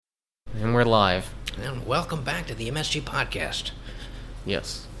And we're live. And welcome back to the MSG Podcast.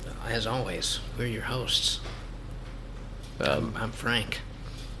 Yes. As always, we're your hosts. I'm Frank.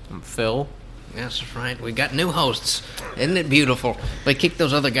 I'm Phil. Yes, that's right. We got new hosts. Isn't it beautiful? They kicked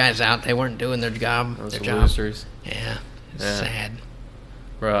those other guys out. They weren't doing their job. Those their job. losers. Yeah, it's sad.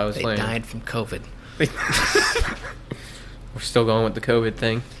 Bro, I was They playing. died from COVID. We're still going with the COVID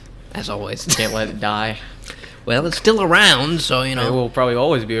thing. As always. Can't let it die. Well, it's still around, so, you It know. will probably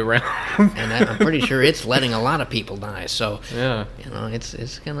always be around. And I'm pretty sure it's letting a lot of people die. So, Yeah. you know, it's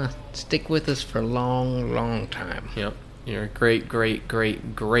going to stick with us for a long, long time. Yep. Your great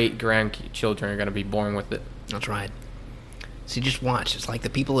grandchildren are going to be born with it. That's right. See, just watch. It's like the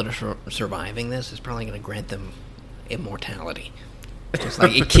people that are surviving this is probably going to grant them immortality. It's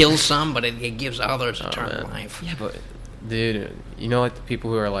like it kills some, but it gives others eternal life. Yeah, but, dude, you know, like the people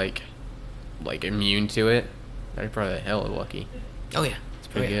who are like immune to it, they're probably hella lucky. Oh, yeah. It's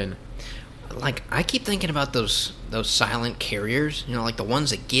pretty good. Like, I keep thinking about those silent carriers, you know, like the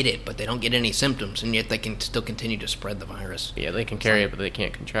ones that get it, but they don't get any symptoms, and yet they can still continue to spread the virus. Yeah, they can carry it, but they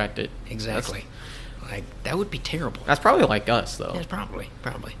can't contract it. Exactly. Like, that would be terrible. That's probably like us, though. Yeah, probably.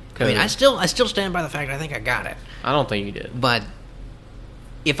 I mean, I still stand by the fact I think I got it. I don't think you did. But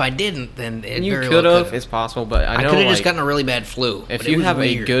if I didn't, then it You very could well have. could've. It's possible, but I I know could have like, just gotten a really bad flu. if but it you was have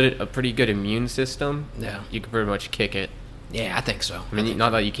weird. a pretty good immune system, Yeah. you can pretty much kick it. Yeah, I think so. I mean,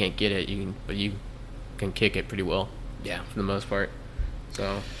 not that you can't get it, but you can kick it pretty well Yeah. for the most part.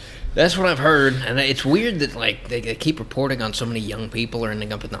 So That's what I've heard, and it's weird that like they keep reporting on so many young people are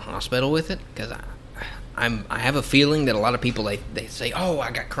ending up in the hospital with it, because I have a feeling that a lot of people they say, oh,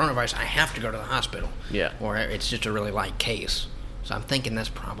 I got coronavirus, I have to go to the hospital. Yeah. Or it's just a really light case. So I'm thinking that's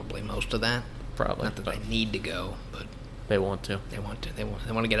probably most of that. probably, Not that but they need to go, but they want to. they want to. They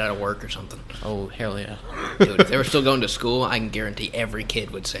want to get out of work or something. Oh hell yeah! Dude, if they were still going to school, I can guarantee every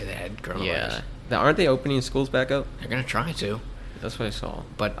kid would say they had coronavirus. Yeah. Now, aren't they opening schools back up? They're gonna try to. That's what I saw.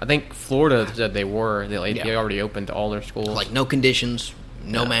 But I think Florida said they were. They Yeah. already opened all their schools. Like no conditions,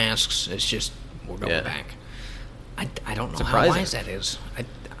 no Yeah. masks. It's just we're going Yeah. back. I don't know Surprising. how wise that is. I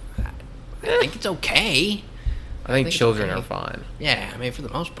think it's okay. I think think children okay. are fine Yeah, I mean for the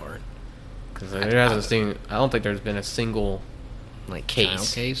most part. because there hasn't seen. I don't think there's been a single Like case child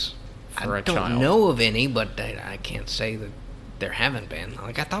case. for I a don't child. know of any, but I can't say that there haven't been.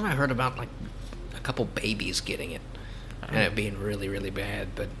 Like I thought I heard about like a couple babies getting it and it being really really bad,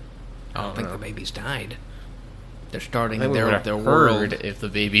 but I don't think know. the babies died. They're I starting think we their would have their heard world. if the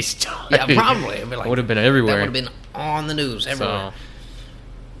babies died. Yeah, probably. I mean, like, would have been everywhere. That would have been on the news everywhere. So,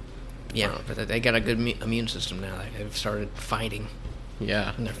 Yeah, but they got a good immune system now. They've started fighting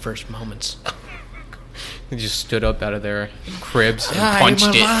yeah, in their first moments. they just stood up out of their cribs and I'm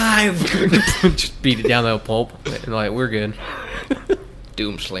punched alive! just beat it down to a pulp, and like we're good.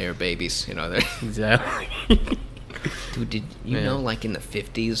 Doomslayer babies, you know. They're Exactly. Dude, did you Yeah. know, like in the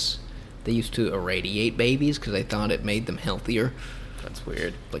 50s, they used to irradiate babies because they thought it made them healthier? That's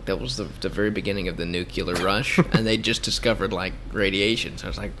weird. Like, that was the very beginning of the nuclear rush, and they just discovered, like, radiation. So I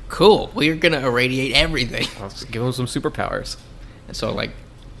was like, cool, we're going to irradiate everything. Let's give them some superpowers. And so, like,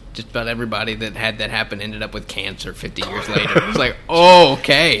 just about everybody that had that happen ended up with cancer 50 years later. It's like, oh,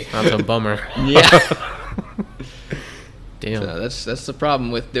 okay. That's a bummer. Yeah. Damn. So that's the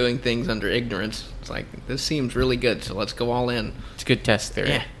problem with doing things under ignorance. It's like, this seems really good, so let's go all in. It's a good test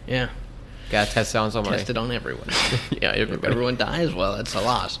theory. Yeah. Gotta test it on somebody. Test it on everyone. Yeah, If everybody. everyone dies, well, it's a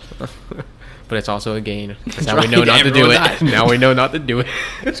loss. But it's also a gain. That's Now we right, know not to do everyone it. dies. Now we know not to do it.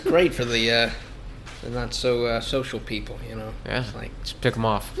 It's great for the not so social people, you know. Yeah. It's like, Just pick them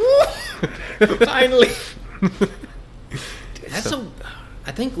off. finally. That's so.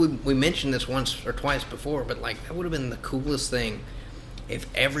 I think we mentioned this once or twice before, but like that would have been the coolest thing if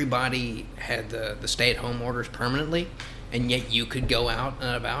everybody had the stay-at-home orders permanently, and yet you could go out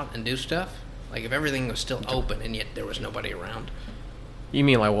and about and do stuff. Like if everything was still open and yet there was nobody around. You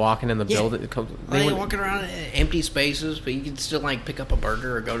mean like walking in the Yeah. building? Like walking around in empty spaces, but you could still like pick up a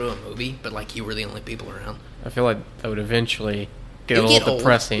burger or go to a movie, but like you were the only people around. I feel like that would eventually get a It'd little old.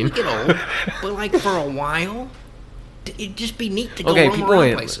 depressing. It'd get old. But like for a while, it'd just be neat to go Okay, roam people around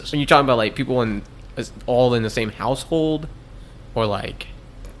in, places. when you're talking about like people in all in the same household, or like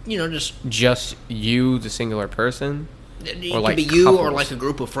You know, just you, the singular person. it Or could like be you or couples. like a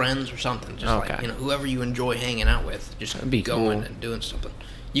group of friends or something. Just Okay. like, you know, whoever you enjoy hanging out with, just That'd be going cool. and doing something.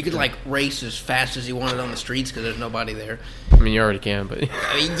 You could like race as fast as you wanted on the streets because there's nobody there. I mean, you already can, but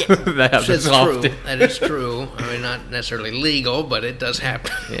I mean, yeah, that happens that's often. true. That is true. I mean, not necessarily legal, but it does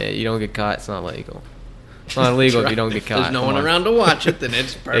happen. Yeah, you don't get caught. It's not legal. It's not illegal if you don't get caught. There's no Come one on. around to watch it, then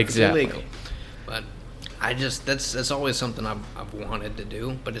it's perfectly Exactly. legal. But that's always something I've wanted to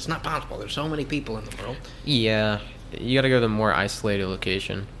do, but it's not possible. There's so many people in the world. Yeah, you got to go to the more isolated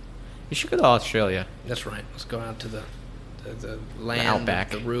location. You should go to Australia. That's right. Let's go out to the land,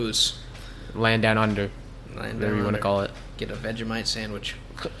 outback. the ruse, Land down under, land whatever you want to call it. Get a Vegemite sandwich.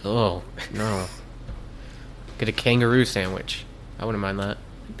 Oh, no. Get a kangaroo sandwich. I wouldn't mind that.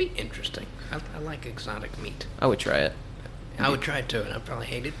 It'd be interesting. I like exotic meat. I would try it. I would try it too, and I'd probably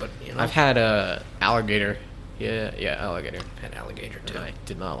hate it, but you know. I've had alligator. Yeah, alligator. I've had alligator too. And I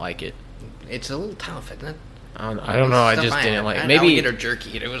did not like it. It's a little tough, isn't it? I don't know. I Stuff just didn't had. like I it. had Maybe alligator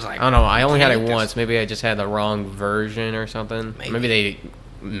jerky. And it was like I don't know. I only had it can't eat this. once. Maybe I just had the wrong version or something. Maybe. Maybe they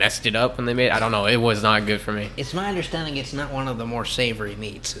messed it up when they made it. I don't know. It was not good for me. It's my understanding it's not one of the more savory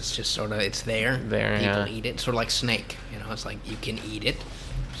meats. It's just sort of it's there. There, People yeah. eat it. Sort of like snake. You know, it's like you can eat it.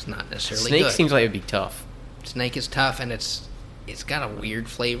 It's not necessarily Snake good. seems like it'd be tough. Snake is tough, and it's got a weird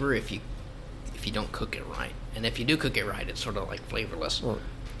flavor if you don't cook it right. And if you do cook it right, it's sort of like flavorless. Well, Like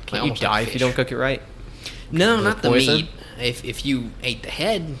can't you almost like die if you fish. don't cook it right? No, Is it not the poison? meat. If you ate the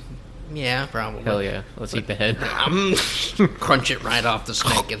head, yeah, probably. Hell yeah. Let's eat the head. Crunch it right off the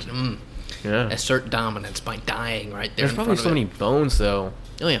snake. It's, Yeah. assert dominance by dying right there. There's in probably front so of many it. bones though.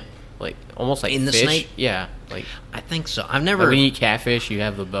 Oh yeah, Like almost like In the fish. snake? Yeah. Like I think so. I've never. when you eat catfish, you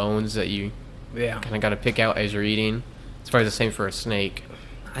have the bones that you Yeah, kind of got to pick out as you're eating. It's probably the same for a snake.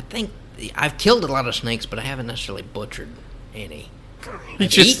 I think I've killed a lot of snakes, but I haven't necessarily butchered any. You I've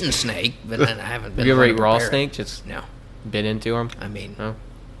just- eaten snake, but I haven't been. Have you ever one ate to raw prepare it. snake? Just No, bit into them? I mean, No.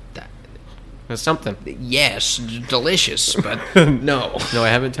 that, It's something. yes, delicious, but no. No, I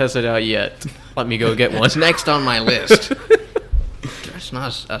haven't tested it out yet. Let me go get one. What's next on my list?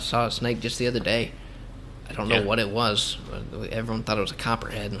 I saw a snake just the other day. I don't know Yeah. what it was. But everyone thought it was a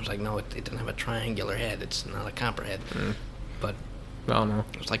copperhead, and I was like, no, it doesn't have a triangular head. It's not a copperhead. But I don't know.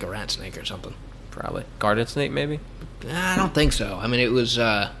 it was like a rat snake or something. Probably. Garden snake, maybe? I don't think so. I mean, it was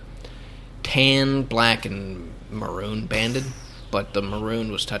tan, black, and maroon banded, but the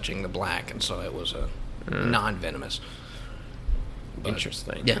maroon was touching the black, and so it was a non-venomous. But,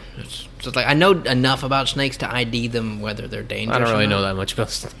 Interesting. Yeah, it's like I know enough about snakes to ID them whether they're dangerous. I don't really or know not, that much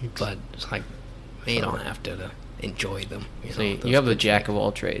about snakes. but it's like you don't have to enjoy them. You See, know, you have the jack of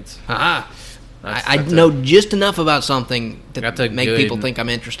all trades. Ah, That's- I that's know just enough about something to That's a make good- people think I'm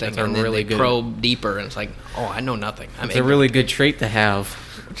interesting, that's a and then really they good- probe deeper, and it's like, oh, I know nothing. I'm It's a really good trait to have,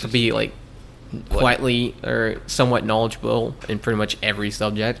 to be like quietly or somewhat knowledgeable in pretty much every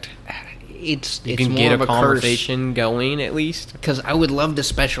subject. It's You it's can more get of a a curse. conversation going at least. Because I would love to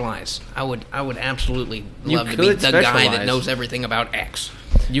specialize. I would absolutely You love to be could the guy that specialize. knows everything about X.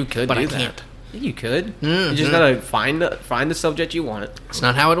 You could But do I that. can't. You could. Mm, You just gotta find the subject you want. It's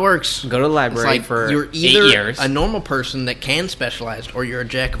not how it works. Go to the It's library like for you're 8 either years. a normal person that can specialize, or you're a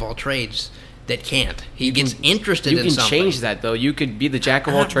jack of all trades that can't. He gets interested You in can something. change that though. You could be the jack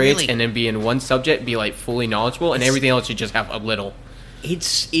of all Not trades really. and then be in one subject, be like fully knowledgeable, and everything else you just have a little.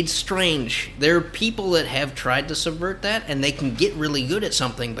 It's strange. There are people that have tried to subvert that, and they can get really good at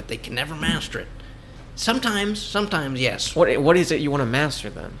something, but they can never master it. Sometimes, yes. What is it you want to master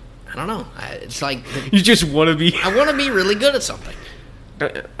then? I don't know. It's like You just want to be. I want to be really good at something.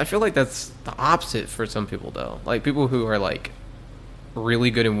 I feel like that's the opposite for some people though. Like people who are like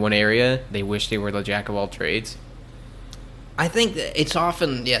really good in one area, they wish they were the jack of all trades. I think that it's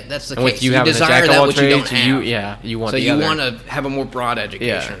often that's the And case. with you having the desire jack of that all which you don't trades, have. you want so the you other. want to have a more broad education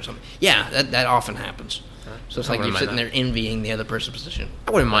Yeah. or something. Yeah, that often happens. So it's I like wouldn't you're mind sitting that. there envying the other person's position.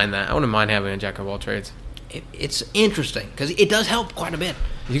 I wouldn't mind that. I wouldn't mind having a jack of all trades. It's interesting because it does help quite a bit.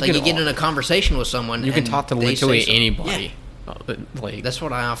 You It's like can you get al- in a conversation with someone. You can and talk to they say literally something. anybody. Yeah, Like that's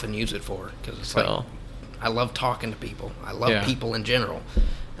what I often use it for because it's So- like I love talking to people. I love Yeah. people in general,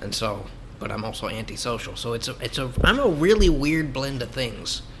 and so. But I'm also antisocial, so I'm a really weird blend of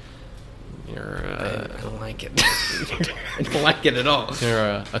things. you're I don't like it. I don't like it at all.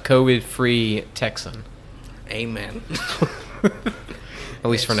 a COVID-free Texan, Amen. at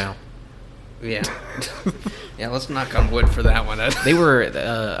least for now. Yeah. Yeah, let's knock on wood for that one. We were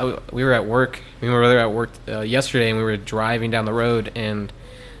at work. We were at work yesterday, and we were driving down the road, and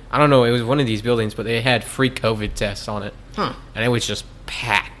I don't know. It was one of these buildings, but they had free COVID tests on it, Huh. and it was just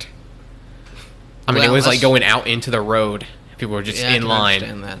packed. I mean, Well, it was like that's- going out into the road. People were just Yeah, I in can line.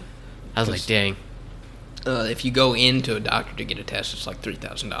 understand that. I was like, dang. If you go into a doctor to get a test, it's like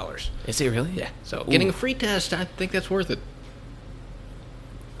 $3,000. Is it really? Yeah. So Ooh. getting a free test, I think that's worth it.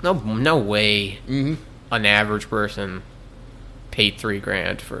 No way. Mm-hmm. An average person paid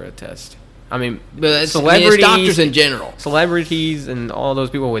 $3,000 for a test. I mean, But it's celebrities, doctors in general. celebrities, and all those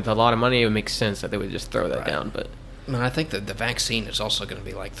people with a lot of money, it would make sense that they would just throw that Right. down. But I mean, I think that the vaccine is also going to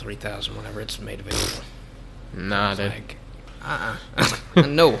be like $3,000 whenever it's made available. Nah, dude. Like,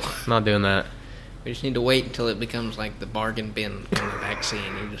 no. Not doing that. We just need to wait until it becomes like the bargain bin kind of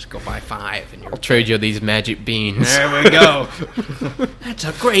vaccine. You just go buy 5 and you're... I'll trade you these magic beans. There we go. That's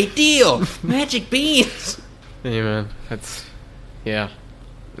a great deal. Magic beans. Hey, man. That's... Yeah.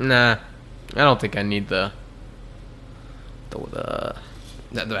 Nah. I don't think I need the The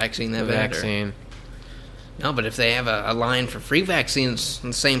vaccine that the bad? vaccine. No, but if they have a line for free vaccines in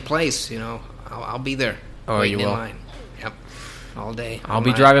the same place, you know, I'll be there. Oh, waiting you in will? line. Yep. All day. I'll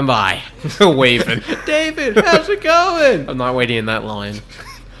be driving by. Waving. David, how's it going? I'm not waiting in that line.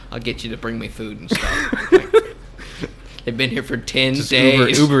 I'll get you to bring me food and stuff. Like, they've been here for 10 Just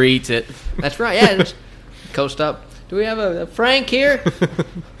days. Uber Eats it. That's right, yeah. Just coast up. Do we have a Frank here?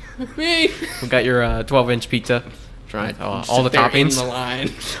 Me. We got your 12-inch pizza. That's right. All Sit the there in toppings. the line.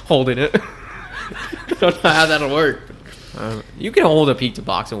 Holding it. Don't know how that'll work. You can hold a pizza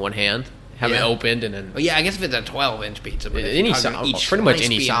box in one hand, have it Yeah. opened, and then... Well, yeah, I guess if it's a 12-inch pizza, but if Any you're size- talking each pretty much slice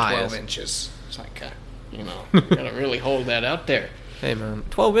any being size. 12 inches. It's like, you know, you gotta really hold that out there. Hey, man.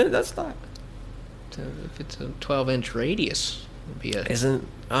 12 inch? That's not... So if it's a 12-inch radius, it'd be a... Isn't...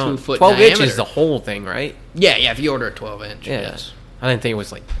 2 foot 12 inch diameter. is the whole thing, right? Yeah, if you order a 12-inch, Yeah. yes. I didn't think it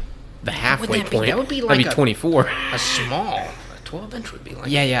was like the halfway that be? point. That would be That'd like be a- 24. A small, a 12-inch would be like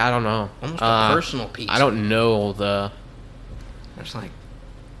Yeah, I don't know. almost a personal pizza. I don't know the It's like,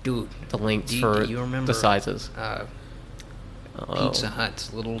 dude, links do for you remember, the sizes. Oh. Pizza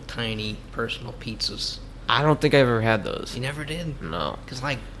Hut's little tiny personal pizzas. I don't think I ever had those. You never did? No. Because,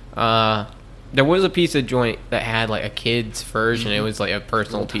 like, There was a pizza joint that had like a kid's version. It was like a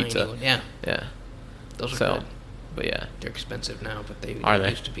personal little pizza. tiny one. Yeah, Yeah. those are So, good. but yeah, They're expensive now, but they Are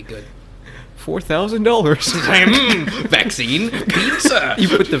they? used to be good. $4,000. Vaccine pizza. You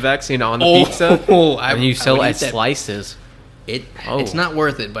put the vaccine on the Oh, pizza, I- and you I sell would it eat as that. slices. It's not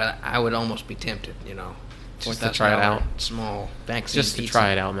worth it, but I would almost be tempted, you know. Just to try it $4,000 out. Small vaccine Just to pizza.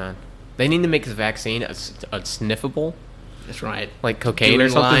 try it out, man. They need to make the vaccine a sniffable, That's right. like cocaine or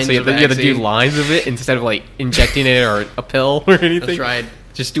Doing something. lines So you of have to do vaccine. lines of it instead of like injecting it or a pill or anything. That's right.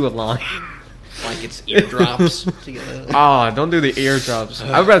 Just do a line. Like it's eardrops. Oh, don't do the eardrops.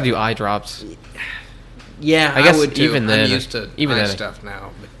 I would rather do eye drops. Yeah, I guess would too. even then- I'm used to even eye then- stuff now.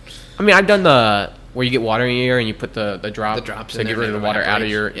 But I mean, I've done the where you get water in your ear and you put the drop The drops to in get there rid of and the it water out of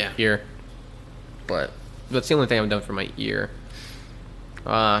your evaporates. ear. But that's the only thing I've done for my ear.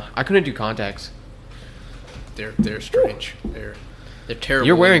 I couldn't do contacts. they're strange. They're terrible.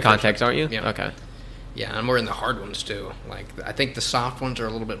 You're wearing when you first- contacts, aren't you? Yeah. Okay. Yeah, I'm wearing the hard ones too. Like I think the soft ones are a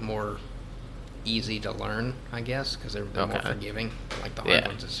little bit more easy to learn, I guess, because they're more Okay. forgiving. But like the hard Yeah.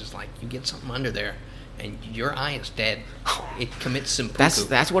 ones, it's just like you get something under there, and your eye is dead. It commits seppuku.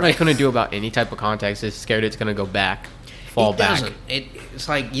 That's what I couldn't do about any type of contacts. Is scared it's gonna go back, fall it back. Doesn't. It's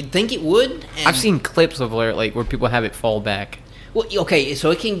like you'd think it would. And, I've seen clips of where people have it fall back. Well, okay,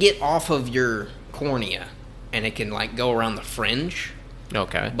 so it can get off of your cornea, and it can like go around the fringe.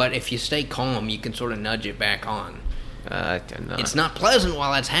 Okay. But if you stay calm, you can sort of nudge it back on. No. It's not pleasant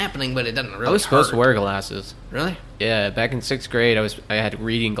while that's happening, but it doesn't really. I was supposed to hurt. wear glasses. Really? Yeah, back in 6th grade, I had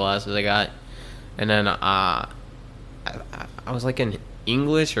reading glasses I got, and then I was like in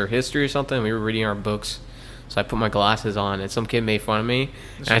English or history or something. We were reading our books, so I put my glasses on, and some kid made fun of me,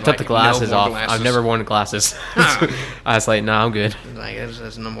 and I is took like, the glasses no more off. glasses. I've never worn glasses. I was like, no, I'm good. Like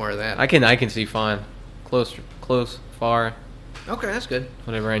there's no more of that. I can see fine, close, far, Okay, that's good.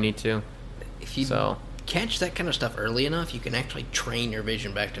 whatever I need to. If you So catch that kind of stuff early enough, you can actually train your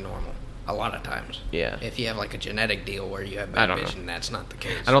vision back to normal. A lot of times. yeah, If you have like a genetic deal where you have I bad don't know. vision, that's not the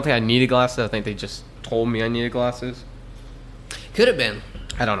case. I don't think I needed glasses. I think they just told me I needed glasses. Could have been.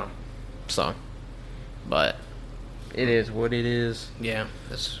 I don't know. So, but it is what it is. Yeah,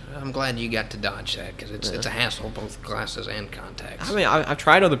 I'm glad you got to dodge that because it's a hassle, both glasses and contacts. I mean, I've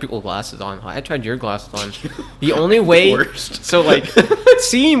tried other people's glasses on. I tried your glasses on. The only way, Worst. so like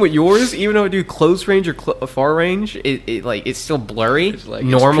seeing with yours, even though I do close range or far range, it's still blurry. It's like-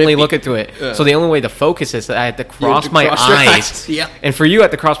 it's Normally trippy. look into it. Yeah. So the only way to focus is that I have to cross to my cross your eyes. eyes. Yeah. And for you, I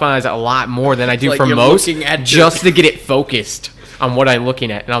have to cross my eyes a lot more than I do Like for you're most, looking at just to get it focused on what I'm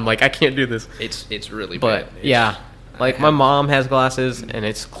looking at. And I'm like, I can't do this. It's really But bad. yeah, like I my have- mom has glasses, and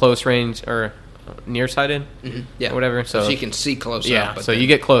it's close range or nearsighted, Yeah, or whatever. So she can see close yeah, up. But so then- you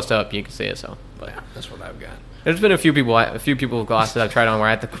get close up, you can see it. So, but Yeah, that's what I've got. there's been a few people with glasses I've tried on where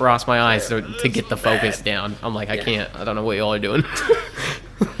I have to cross my eyes to get the focus down. I'm like, I Yeah. can't. I don't know what y'all are doing.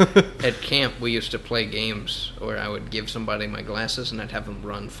 At camp, we used to play games where I would give somebody my glasses and I'd have them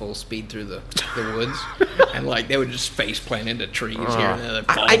run full speed through the woods, and like they would just face plant into trees here and there, they'd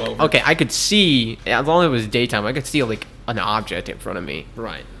fall over. Okay, I could see as long as it was daytime. I could see like an object in front of me.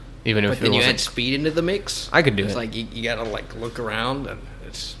 Right. even But if it then you wasn't. add speed into the mix. I could do It's it. like you gotta like look around and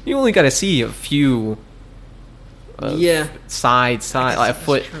it's You only got to see a few. yeah. Side, like a That's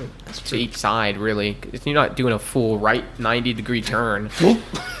foot true. That's to true. each side, really. 'Cause you're not doing a full right 90-degree turn.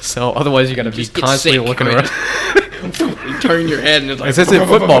 So otherwise, you got to be just get constantly sick, looking I mean. around. You turn your head and it's like It's just in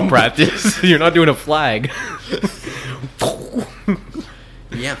football practice. You're not doing a flag.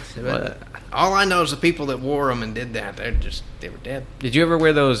 Yeah. But all I know is the people that wore them and did that, they were dead. Did you ever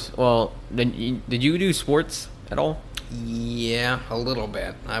wear those? Well, did you do sports at all? Yeah, a little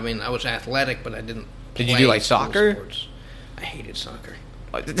bit. I mean, I was athletic, but I didn't. Did you play do, like, school soccer? sports. I hated soccer.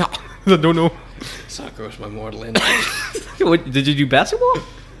 I don't know. Soccer was my mortal enemy. Did you do basketball?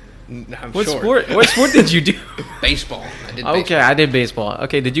 I'm What short. sport? What sport did you do? Baseball. I did. Okay, Baseball. I did baseball.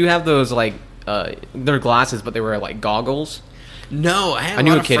 Okay, did you have those like they're glasses, but they were like goggles? No, I had I a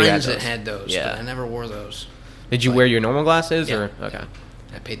knew lot a of kid who had friends that those. had those. Yeah. But I never wore those. Did you Like- wear your normal glasses Yeah. or okay?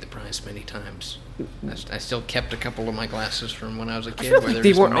 I paid the price many times. I still kept a couple of my glasses from when I was a I kid, feel where like they're they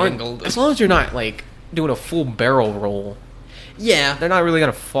just weren't. mangled. As long as you're not like doing a full barrel roll, Yeah, they're not really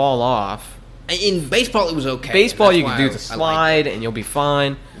gonna fall off. in baseball it was okay. Baseball, That's you can why do I the liked slide and you'll be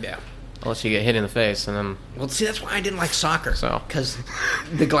fine, it. Yeah. unless you get hit in the face, and then Well, see, that's why I didn't like soccer. So. Because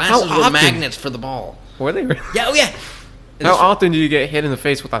the glasses How were often? magnets for the ball. were they? Yeah, oh yeah. How often do you get hit in the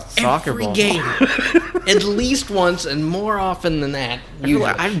face with a soccer Every ball? game. At least once, and more often than that.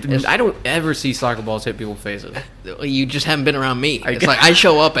 I don't ever see soccer balls hit people's faces. You just haven't been around me. I It's guess. like I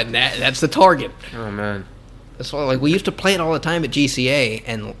show up and that's the target. Oh man. That's why, like, we used to play it all the time at GCA,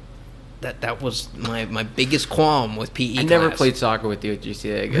 and that was my biggest qualm with PE. I never class. played soccer with you at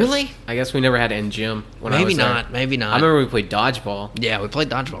GCA. I guess. Really? I guess we never had it in gym. When I Maybe was there. not. Maybe not. I remember we played dodgeball. Yeah, we played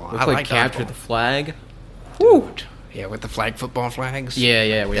dodgeball. We I played like capture dodgeball. the flag. Dude. Yeah, with the football flags.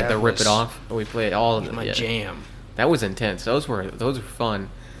 Yeah, we had That to rip was it off. We played all of it. My Yeah. jam. That was intense. Those were fun.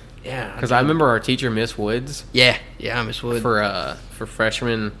 Yeah. Because I remember our teacher, Miss Woods, Yeah, Miss Wood. for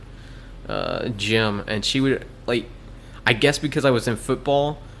freshman gym, and she would like, I guess because I was in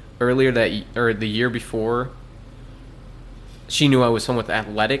football earlier the year before, she knew I was somewhat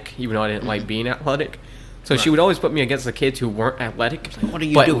athletic, even though I didn't like being athletic. So she Right. would always put me against the kids who weren't athletic, what are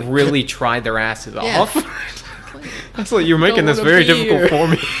you but doing? really tried their asses Yeah. off. That's what you're making Don't this wanna very be difficult here. for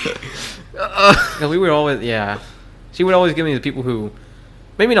me. And we would always, she would always give me the people who,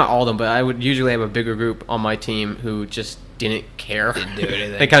 maybe not all of them, but I would usually have a bigger group on my team who just didn't care. Didn't do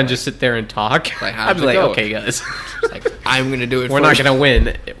anything. They kind of just sit there and talk. Like, how's I'd be it like, going? okay, guys, like, I'm gonna do it. we're not first. gonna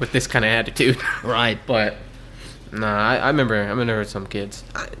win with this kind of attitude. Right. But I remember some kids.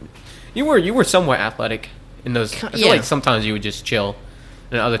 You were somewhat athletic in those. I feel Yeah. like sometimes you would just chill,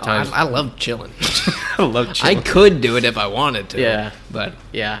 and other Oh, times I love chilling. I love I chilling. could do it if I wanted to. Yeah. But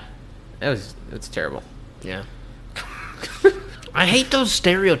Yeah, it's terrible. yeah. I hate those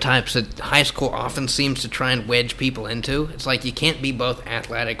stereotypes that high school often seems to try and wedge people into. It's like you can't be both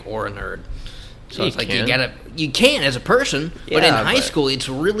athletic or a nerd. So You it's like can. you can as a person, but in Yeah, high but- school it's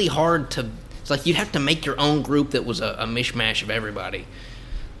really hard to. It's like you'd have to make your own group that was a mishmash of everybody.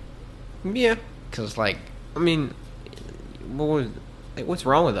 Yeah, Because like, I mean, what's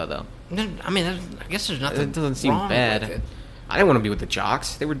wrong with that though? no, I mean, I guess there's nothing. It doesn't seem wrong bad. with it. I didn't want to be with the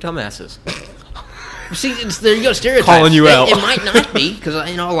jocks. They were dumbasses. See, there you go, stereotypes. Calling you out. It might not be because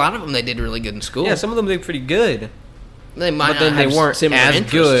a lot of them they did really good in school. Yeah, some of them did pretty good, they might but then not they have weren't similar as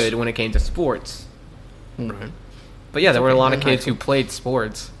interests. good when it came to sports. Right. But yeah, there were a okay, lot of in high kids who played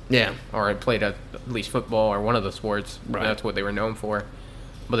sports, Yeah. or had played at least football or one of the sports. Right. That's what they were known for.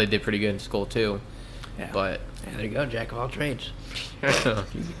 But they did pretty good in school too. Yeah. But Yeah, there you go, jack of all trades.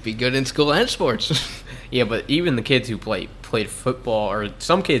 Be good in school and sports. yeah, but even the kids who played football, or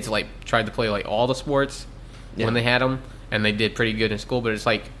some kids like tried to play like all the sports Yeah. when they had them, and they did pretty good in school. But it's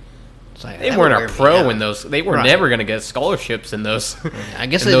like It's like, they that weren't would a wear me pro out. in those. They were Right. never going to get scholarships in those. I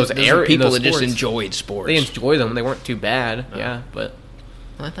guess in those in are people those that just sports. enjoyed sports. They enjoy them. They weren't too bad. Yeah, but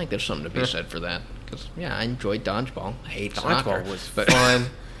I think there's something to be said for that. Because, yeah, I enjoyed dodgeball. I hate dodgeball soccer. was but fun.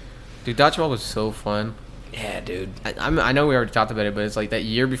 Dude, dodgeball was so fun. Yeah, dude. I know we already talked about it, but it's like that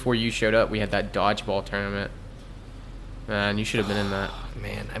year before you showed up, we had that dodgeball tournament. Man, you should have been in that.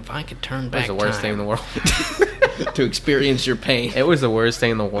 Man, if I could turn It was back the worst thing in the world. to experience your pain. It was the worst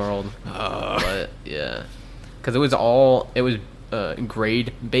thing in the world. But yeah, because it was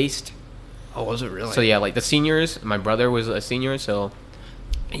grade based. Oh, was it really? So yeah, like the seniors. My brother was a senior, so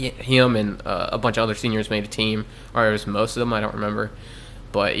him and a bunch of other seniors made a team, or it was most of them. I don't remember.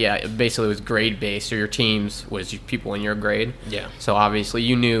 But yeah, it basically was grade based. So your teams was people in your grade. Yeah. So obviously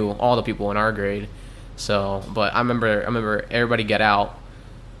you knew all the people in our grade. So, but I remember everybody got out,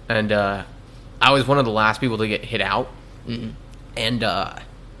 and I was one of the last people to get hit out, Mm-hmm. and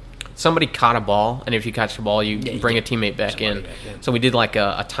somebody caught a ball, and if you catch the ball, you bring a teammate back in. So we did like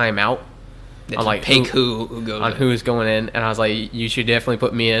a timeout. On like pick who goes on in. who's going in, and I was like, you should definitely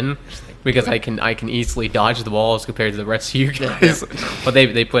put me in because I can easily dodge the balls compared to the rest of you guys. But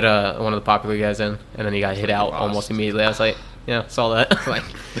they put one of the popular guys in, and then he got hit out almost immediately. I was like, yeah, saw that. Like,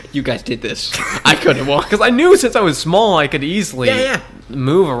 you guys did this. I couldn't walk because I knew since I was small, I could easily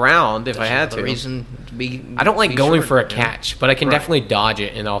move around if I had to. Reason to be. I don't like going short, for a catch, but I can Right. definitely dodge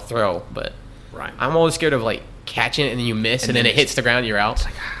it and I'll throw. But Right. I'm always scared of like catching it and then you miss and then it hits the ground, you're out.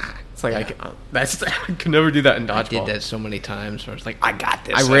 It's like I could never do that in dodgeball. I did that so many times where it's like, I got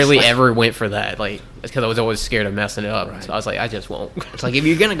this. I rarely ever went for that, like, because I was always scared of messing it up. Right. So I was like, I just won't. It's like, if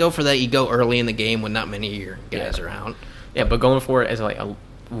you're going to go for that, you go early in the game when not many of your guys are out. Yeah, but going for it as like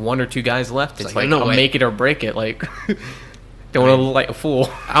one or two guys left, it's like no I'll way. make it or break it. Like, don't want to look like a fool.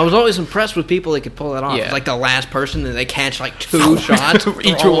 I was always impressed with people that could pull that off. Yeah. It's like the last person and they catch like 2 shots.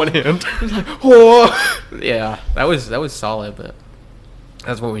 Each with one hand. Oh. Yeah, that was solid, but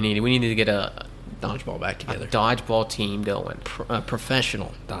that's what we needed. We needed to get a Dodgeball back together. dodgeball team going.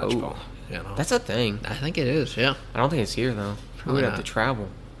 Professional dodgeball. You know. That's a thing. I think it is, yeah. I don't think it's here though. We Probably would have not. to travel.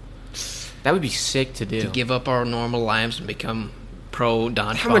 That would be sick to do. To give up our normal lives and become pro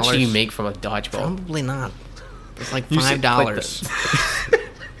dodgeballers. How much do you make from a dodgeball? Probably not. It's like You said, $5.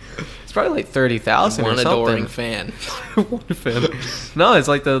 It's probably like 30,000 or One something. adoring fan. One fan. No, it's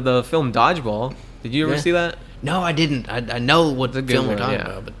like the film Dodgeball. Did you ever Yeah. see that? No, I didn't. I know what It's a film good we're one, talking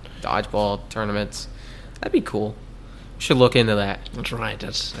yeah. about, but Dodgeball tournaments. That'd be cool. We should look into that. that's right.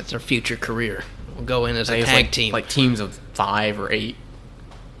 That's our future career. We'll go in as I a think it's tag like, team. like teams of 5 or 8.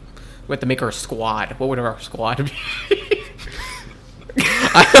 We have to make our squad. What would our squad be?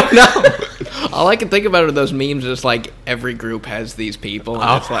 I don't know. All I can think about are those memes. Just like every group has these people,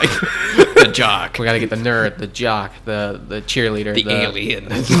 and it's like the jock, We gotta get the nerd, the jock, the cheerleader, the alien,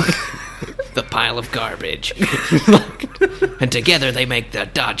 the pile of garbage, and together they make the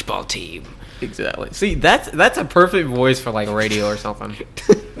dodgeball team. Exactly. See, that's a perfect voice for like radio or something.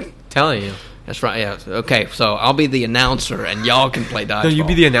 Telling you. That's right. Yeah. Okay. So I'll be the announcer, and y'all can play dodgeball. No, you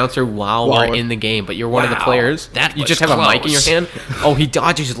be the announcer while While we're we're- in the game, but you're one of the Wow, players. that you was just have a mic in your close. hand. Oh, he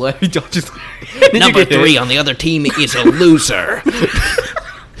dodges left. He dodges left. Then you Number get hit. 3 on the other team is a loser.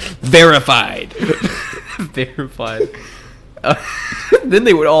 Verified. Verified. Then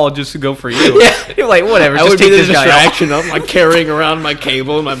they would all just go for you. Yeah. You're like, whatever. I Just would be take the this guy out. distraction of like carrying around my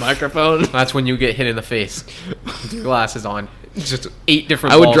cable and my microphone. That's when you get hit in the face with your glasses on. Just 8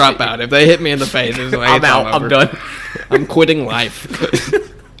 different. I would balls drop hit you. out if they hit me in the face. It's like, I'm it's out. all I'm over. done. I'm quitting life.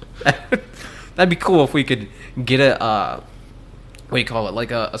 That'd be cool if we could get a what do you call it?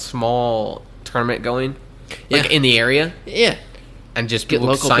 Like a small tournament going, like Yeah. in the area, Yeah. and just Get people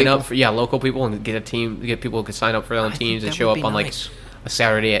could local sign people. up for local people and get a team. Get people who could sign up for their own I teams think and that show would up be on like nice. a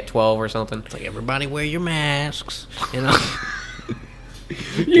Saturday at 12 or something. Like, everybody wear your masks. You know.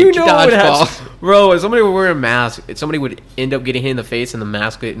 You Get your know what has, dodgeball. bro? If somebody would wear a mask, if somebody would end up getting hit in the face and the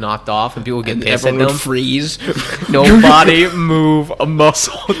mask would get knocked off, and people would get And pissed at everyone them. would freeze. Nobody move a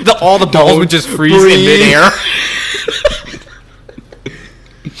muscle. All the balls would just freeze in breathe. midair.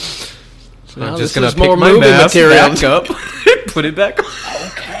 Now I'm this just gonna is pick more my movie mask material. back up, put it back.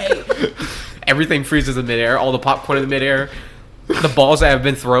 Okay. Everything freezes in midair. All the popcorn in the midair. The balls that have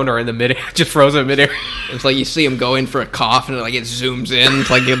been thrown are in the midair, just frozen in midair. It's like you see him go in for a cough and it zooms in. It's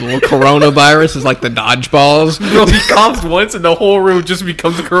like a little coronavirus. It's like the dodgeballs. Bro, he coughs once and the whole room just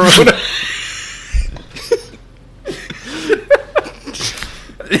becomes a corona.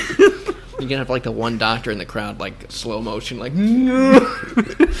 You're gonna have like the one doctor in the crowd, like slow motion, like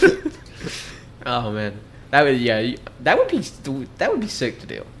Oh man, that would be sick to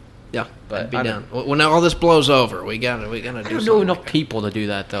do. yeah, But I'd be I down. don't- When all this blows over, we gotta do I don't something. know enough people to do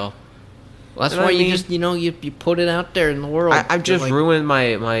that though. Well, that's You know why what I you mean? just you put it out there in the world. I've just ruined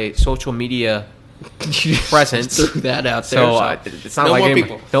my social media presence. Threw that out there. So it's not no like more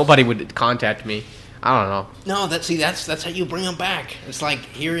anybody- people. nobody would contact me. I don't know. No, that's how you bring them back. It's like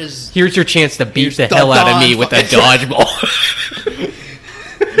here's Here's your chance to beat Here's the the hell out of me dodgeball. with a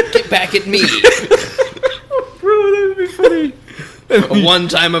dodgeball. get back at me. Bro, that would be funny. A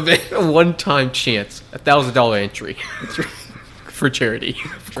one-time event. A one-time chance, $1,000 entry for charity,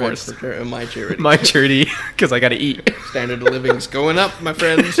 of course. For my charity. My charity, because I got to eat. Standard of living's going up, my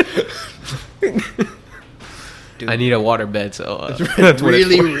friends. I need a water bed, so that's what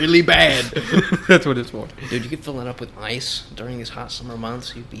really, it's really bad. for. That's what it's for. Dude, you could fill it up with ice during these hot summer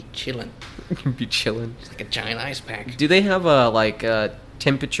months. You'd be chilling. You'd be chilling. It's like a giant ice pack. Do they have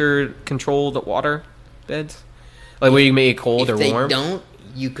temperature controlled water beds? Like where you can make it cold If or they warm? don't,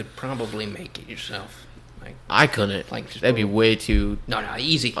 you could probably make it yourself. Like I couldn't. Like, just that'd be boom. way too no,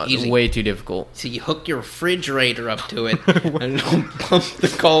 easy. way too difficult. So you hook your refrigerator up to it and it'll pump the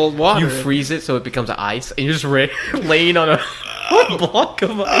cold water. You freeze it so it becomes ice, and you're just laying on a block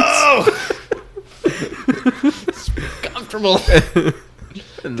of ice. Oh! It's comfortable.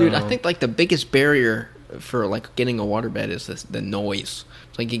 Dude, I think like the biggest barrier for like getting a waterbed is the noise.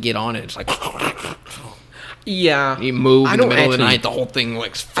 It's like you get on it, it's like Yeah, you move I in the don't middle of the actually- night, the whole thing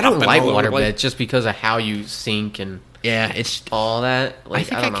like I don't flipping like all over the waterbeds place. just because of how you sink and Yeah, it's. all that. Like, I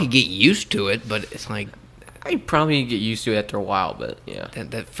think I, don't know. could get used to it, but it's like I'd probably get used to it after a while, but yeah.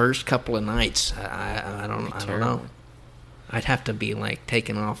 that first couple of nights. I don't terrible. know. I'd have to be like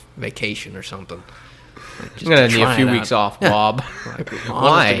taking off vacation or something. Like, just I'm gonna to need a try few it weeks out. off, Yeah. Bob. Like, honest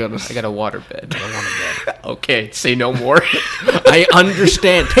Why? to goodness. I got a waterbed. I want a bed. Okay, say no more. I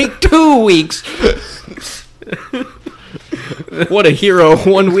understand. Take 2 weeks. What a hero!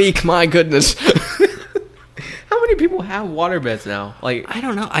 1 week, my goodness. How many people have waterbeds now? Like, I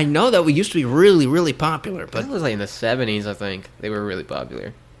don't know. I know that we used to be really, really popular, that but was like in the 70s, I think. They were really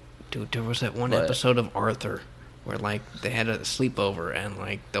popular. dude, there was that one But- episode of Arthur where like they had a sleepover and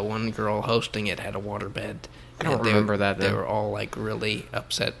like the one girl hosting it had a waterbed. I don't And remember that They then. were all like really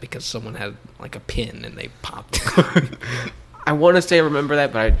upset because someone had like a pin and they popped. I want to say I remember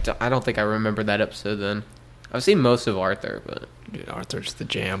that, but I don't think I remember that episode then. I've seen most of Arthur, but Dude, Arthur's the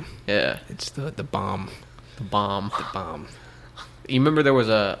jam. yeah. It's the bomb. The bomb. The bomb. You remember there was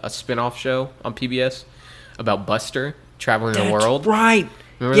a spin-off show on PBS about Buster traveling the world? Right.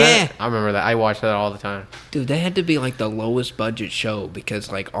 Remember Yeah. that? I remember that. I watched that all the time. Dude, they had to be like the lowest budget show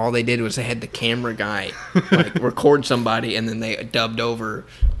because like all they did was they had the camera guy like record somebody and then they dubbed over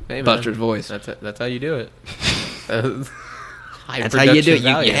Hey, man, Buster's voice. That's how you do it. That's how you do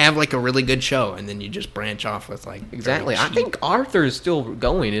it. You have like a really good show and then you just branch off with like exactly. very I cheap- think Arthur is still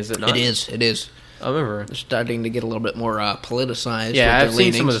going, is it not? it is. It is. I remember. They're starting to get a little bit more politicized. Yeah, with I've their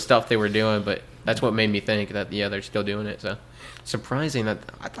seen some of the leanings. stuff they were doing, but that's what made me think that they're still doing it. So surprising that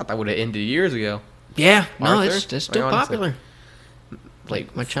I thought that would have ended years ago. Yeah, no, Arthur? it's still Like, honestly. popular.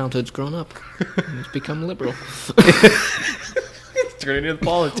 Like My childhood's grown up. It's become liberal. turning into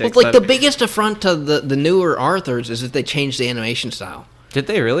politics. Well, like the biggest affront to the newer Arthurs is that they changed the animation style. Did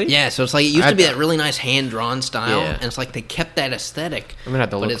they really? Yeah, so it's like it used to be I- that really nice hand drawn style, Yeah. and it's like they kept that aesthetic. I'm gonna have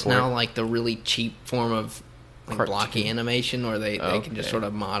to but look it's for now it. like the really cheap form of like Cartoon. blocky animation, where they can just Okay. sort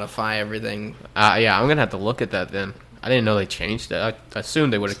of modify everything. Yeah, I'm gonna have to look at that then. I didn't know they changed it. I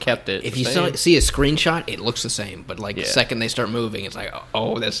assumed they would have kept it. If the you same. see a screenshot, it looks the same, but like the Yeah. second they start moving, it's like,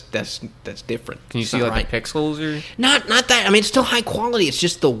 oh, that's different. Can you It's see not like right. the pixels or? Not that. I mean, it's still high quality. It's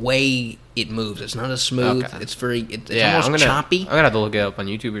just the way it moves. It's not as smooth. Okay. It's very. It's Yeah, almost I'm gonna choppy. I'm gonna have to look it up on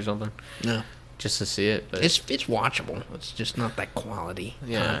YouTube or something No, just to see it. But it's watchable. It's just not that quality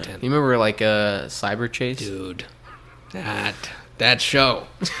yeah, content. you remember like Cyber Chase? Dude, that show.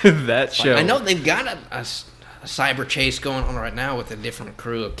 That show. I know they've got a cyber chase going on right now with a different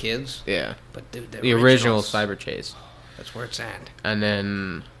crew of kids, Yeah, but dude, the original originals, Cyber Chase, that's where it's at. and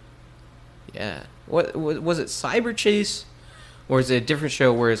then yeah, what was it? Cyber Chase, or is it a different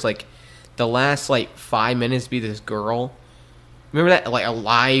show where it's like the last like 5 minutes be this girl? Remember that like a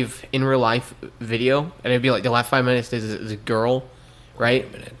live in real life video, and it'd be like the last 5 minutes is a girl, right?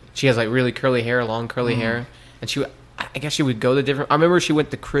 Wait a minute. She has like really curly hair, long curly hair, and I guess she would go to different. I remember she went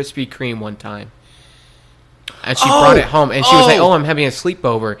to Krispy Kreme one time, and she brought it home, and she was like, "Oh, I'm having a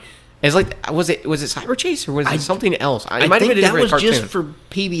sleepover." It's like, was it Cyber Chase or was it something else? It I might have think been a that different was cartoon. just for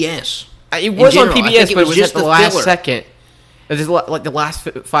PBS. It in was on general. I PBS, think it but it was was just at the the last filler. second. It was like the last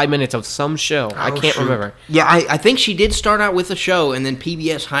 5 minutes of some show. I Oh, can't shoot. remember. Yeah, I think she did start out with a show, and then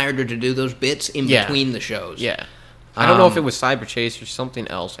PBS hired her to do those bits in Yeah. between the shows. Yeah, I don't know if Um, it was Cyber Chase or something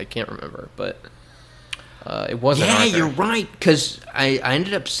else. I can't remember, but it wasn't. Yeah, Arthur. you're right. Because I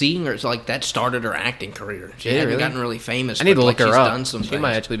ended up seeing her. It's like that started her acting career. She Did it hadn't really? gotten really famous. I need to but, look like, her she's up. Done some She things.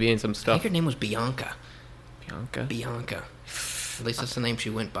 might actually be in some I stuff. think her name was Bianca. Bianca. Bianca. At least that's the name she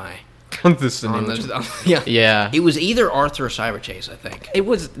went by. This is the On name. yeah. Yeah. It was either Arthur or Cyber Chase, I think. It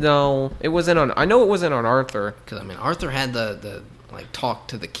was no. It wasn't on. I know it wasn't on Arthur. Because I mean, Arthur had the like talk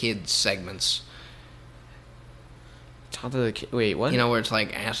to the kids segments. Talk to the kid. Wait, what? You know, where it's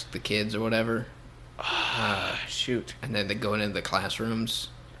like ask the kids or whatever, shoot. and then they go into the classrooms.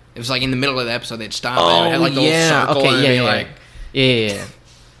 It was like in the middle of the episode, they'd stop. Oh, and it had like the yeah. little circle, Okay, and yeah, it'd be yeah. like, Yeah.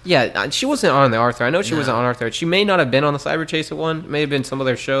 Yeah, she wasn't on the Arthur. I know she No. wasn't on Arthur. She may not have been on the Cyber Chase one. It may have been some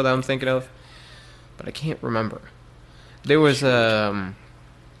other show that I'm thinking of, but I can't remember. There was we're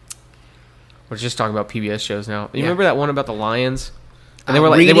just talking about PBS shows now. You Yeah. remember that one about the Lions? And they were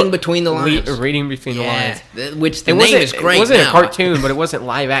like reading between the lines. Reading between the lines. Which the name is great. It wasn't now. a cartoon, but it wasn't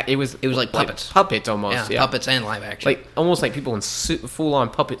live act. It was like puppets. Puppets almost. Yeah, puppets and live action. Like almost like people in full on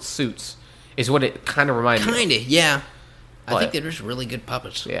puppet suits is what it kind of reminded me. Kinda, yeah. I But- think they're just really good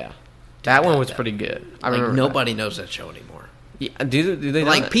puppets. Yeah, that one was pretty good. I Like remember nobody knows that show anymore. that. Yeah, do they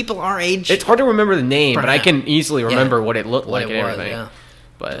Like not? people our age. It's hard to remember the name, but I can easily remember what it looked what like it and was, everything. yeah.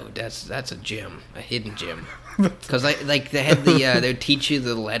 But Dude, that's a gem, a hidden gem. Because they had the they would teach you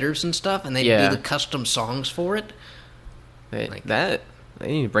the letters and stuff, and they Yeah. do the custom songs for it. they need to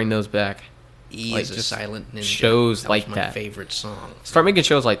bbring those back. E Like, is a just silent ninja. shows that like was my that. favorite song. Start making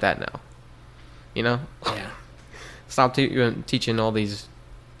shows like that now. You know, Yeah, stop teaching all these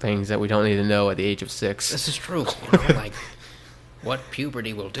things that we don't need to know at the age of 6. this is true. You know, like what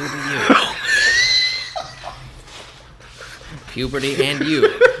puberty will do to you. Puberty and You,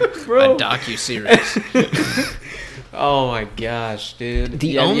 Bro. a docuseries. Oh my gosh, dude! The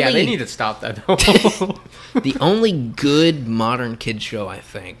yeah, they only- need to stop that. The only good modern kids show, I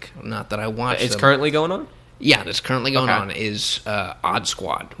think, not that I watch. It's them. currently going on. Yeah, that's currently going Okay. on is Odd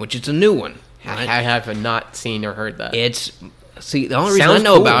Squad, which is a new one. I right? have not seen or heard that. It's the only reason Sounds I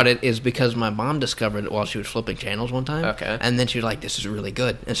know cool. about it is because my mom discovered it while she was flipping channels one time. Okay. And then she was like, "This is really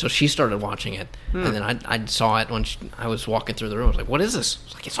good," and so she started watching it. Hmm. And then I saw it when I was walking through the room. I was like, "What is this?" I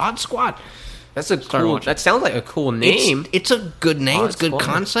was like, "It's Odd Squad." That's a cool. watching. That sounds like a cool name. It's a good name. Odd It's a good Squad.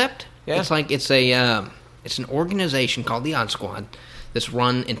 concept. Yeah. It's like it's an organization called the Odd Squad that's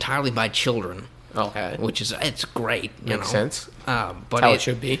run entirely by children. Okay, Which is it's great. You makes know? sense. But How it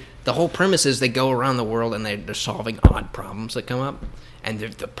should be. The whole premise is they go around the world and they're solving odd problems that come up, and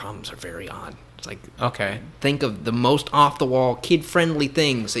the problems are very odd. It's like Okay, think of the most off the wall, kid friendly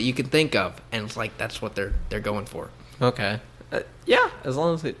things that you can think of, and it's like that's what they're going for. okay, yeah. As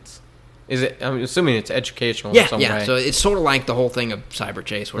long as is it? I'm assuming it's educational. Yeah, in some yeah. way. So it's sort of like the whole thing of Cyber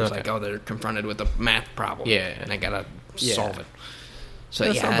Chase, where it's Okay. like, oh, they're confronted with a math problem, Yeah. and they gotta Yeah. solve it. So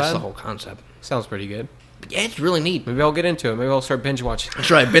That's yeah, not that's bad. the whole concept. Sounds pretty good. But yeah, it's really neat. Maybe I'll get into it. Maybe I'll start binge watching.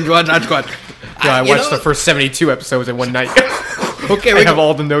 That's right, binge watch Odd Squad. Yeah, I you watched know- the first 72 episodes in one night. Okay, I we have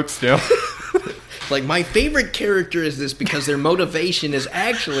all the notes now. Like, my favorite character is this because their motivation is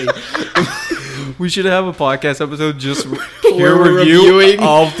actually We should have a podcast episode just We're pure review reviewing.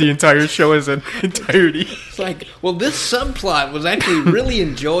 of the entire show as an entirety. it's like, well, this subplot was actually really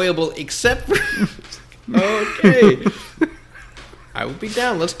enjoyable, except for. Okay. I would be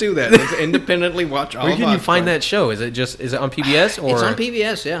down. Let's do that. Let's independently watch all Where of can you Odd find Squad. that show? Is it on PBS or It's on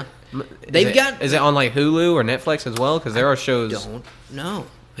PBS, yeah. Is They've got. Is it on like Hulu or Netflix as well? Because there are shows. Don't know.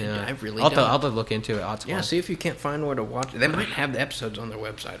 Yeah. I really I'll don't. have to look into it. Odd Squad. Yeah, see if you can't find where to watch it. They might have the episodes on their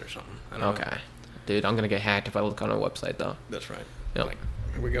website or something. I don't know. Okay, dude, I'm gonna get hacked if I look on our website though. That's right. Yep. Like,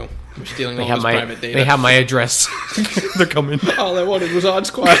 here we go. We're stealing They all have this my private data. they have my address. They're coming. All I wanted was Odd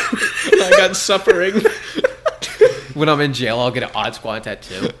Squad. And I got suffering. When I'm in jail, I'll get an Odd Squad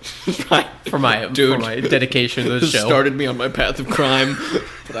tattoo for my dedication to the show. Started me on my path of crime,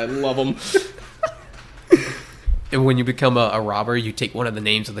 but I love them. And when you become a robber, you take one of the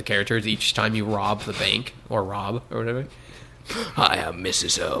names of the characters each time you rob the bank or whatever. I am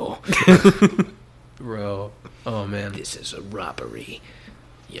Mrs. O. Bro, oh man, This is a robbery.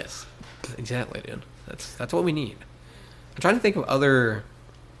 yes, exactly, dude. That's what we need. I'm trying to think of other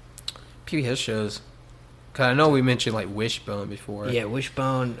PBS shows. Cause I know we mentioned like Wishbone before. Yeah,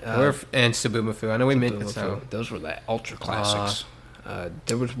 Wishbone. And Subumafu. I know we mentioned Boom, so. those were the ultra classics.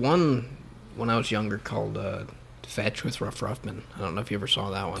 There was one when I was younger called Fetch with Rough Ruffman. I don't know if you ever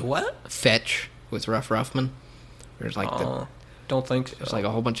saw that one. What? Fetch with Rough Ruffman. There's like Don't think so. it's like a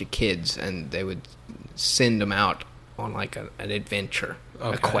whole bunch of kids, and they would send them out on like an adventure, a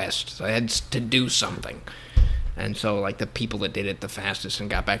Okay. quest. So they had to do something. And so, like, the people that did it the fastest and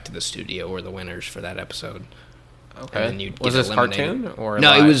got back to the studio were the winners for that episode. Okay. And then you'd Was get this eliminated. cartoon or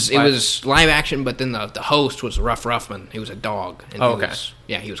no? live? It was live action, but then the host was Rough Ruffman. He was a dog. And Oh, he okay. was,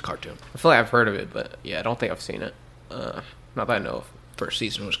 yeah, he was cartoon. I feel like I've heard of it, but yeah, I don't think I've seen it. Not that I know of. First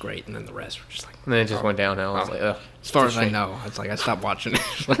season was great, and then the rest were just like. And then it just went downhill. I was like, ugh. As far It's as a I shame. know, it's like I stopped watching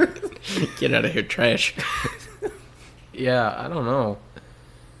it. Get out of here, trash. Yeah, I don't know.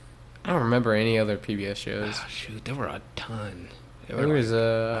 I don't remember any other PBS shows. Oh, shoot, there were a ton. There was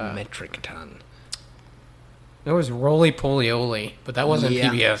a metric ton. there was Roly Poly, but that wasn't Yeah.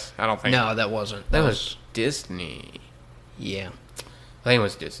 PBS. I don't think. No, that wasn't. that was Disney. Yeah, I think it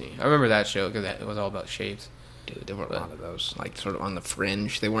was Disney. I remember that show because it was all about shapes. dude, there were a lot of those, like sort of on the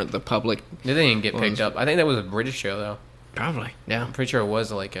fringe. They weren't the public. They didn't get ones. picked up. I think that was a British show though. Probably, yeah. I'm pretty sure it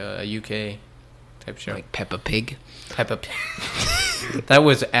was like a UK type show. Like Peppa Pig. Peppa Pig. That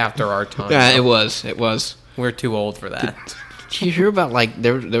was after our time. Yeah, it was. It was. We're too old for that. Did you hear about like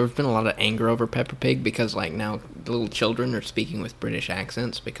there's been a lot of anger over Peppa Pig because like now the little children are speaking with British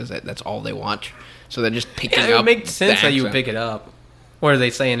accents because that's all they watch. So they're just picking Yeah, up. it makes sense the that you would accent. pick it up. Or are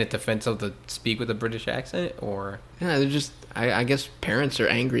they saying it defensive to speak with a British accent? Or Yeah, they're just. I guess parents are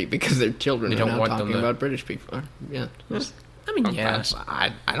angry because their children They are don't now want them talking to- about British people. Yeah. I mean, yeah,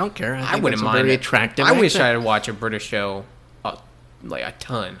 I don't care. I I think wouldn't it's a mind very it. attractive. I wish accent. I'd watch a British show, like a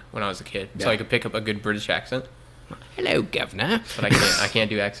ton when I was a kid, so Yeah. I could pick up a good British accent. Hello, governor. But I can't. I can't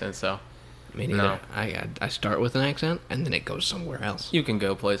do accents, so Me neither. No. I start with an accent and then it goes somewhere else. you can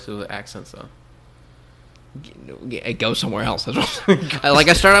go places with accents, though. It goes somewhere else. That's what- like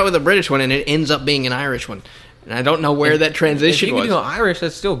I start out with a British one and it ends up being an Irish one, and I don't know where that If transition you can was. do Irish,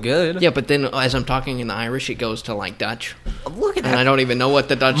 that's still good. Yeah, but then as I'm talking in Irish, it goes to like Dutch, Look at and I that. don't even know what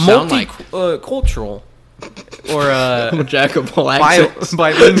the Dutch sound like. Cultural, or Jack of all accents.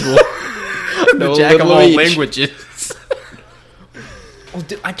 bilingual. No The jack of little all each. languages. Oh,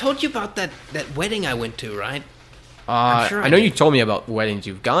 dude, I told you about that wedding I went to, right? I'm sure I I know did. you told me about weddings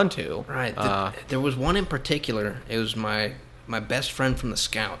you've gone to. Right. There was one in particular. It was my best friend from the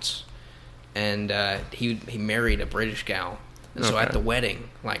Scouts, and he married a British gal. And so Okay. at the wedding,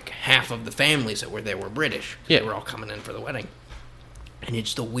 like half of the families that were there were British. Yeah. They were all coming in for the wedding. And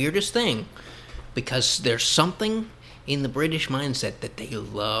it's the weirdest thing because there's something in the British mindset that they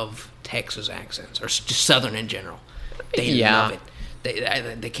love Texas accents or just Southern in general. They Yeah. love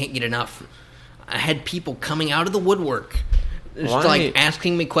it. They can't get enough. I had people coming out of the woodwork, just Why? like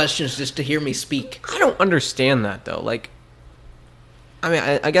asking me questions just to hear me speak. I don't understand that though. Like, I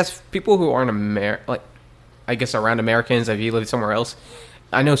mean, I guess people who aren't I guess around Americans, if you live somewhere else,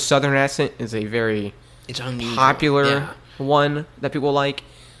 I know Southern accent is a very It's unusual. popular Yeah. one that people like,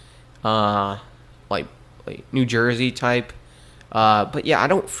 like New Jersey type. But yeah, I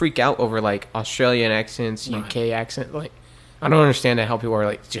don't freak out over like Australian accents, Right. UK accent. Like, I don't understand how people are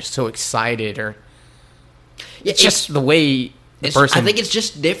like just so excited or Yeah, it's just the way the it's- person. I think it's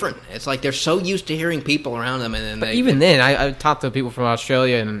just different. It's like they're so used to hearing people around them, and then they Even then, I talked to people from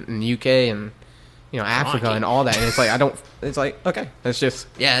Australia and UK and Africa Crikey. and all that, and it's like I don't. It's like okay, it's just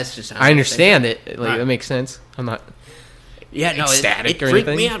yeah, it's just I understand it. Like Right. that makes sense. I'm not. Yeah, no, ecstatic it or freaked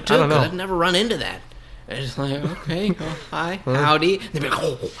anything. me out too I don't because know. I've never run into that. It's like okay, oh, hi, howdy. They'd be like,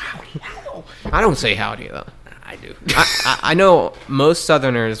 oh, howdy, hello. I don't say howdy though. I do. I know most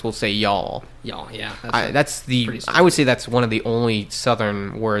Southerners will say y'all. Y'all, yeah. That's the. pretty I would say that's one of the only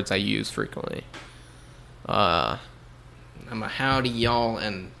Southern words I use frequently. I'm a howdy, y'all,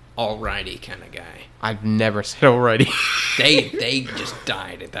 and alrighty kind of guy. I've never said already. They just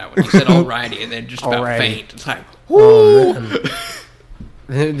died at that one. You said alrighty, and then just about Alrighty. faint. It's like, Oh,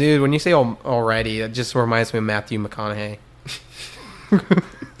 man. Dude, when you say already, that just reminds me of Matthew McConaughey.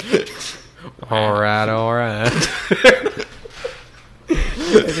 all right.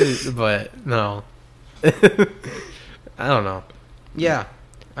 But no, I don't know. Yeah,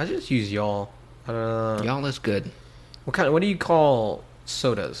 I just use y'all. y'all is good. What do you call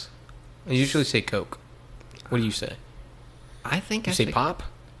sodas? I usually say Coke. What do you say? I think You I say think pop?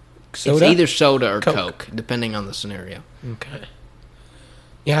 It's either soda or Coke. Coke, depending on the scenario. Okay.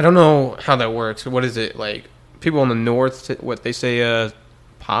 Yeah, I don't know how that works. What is it like? People in the north, what they say?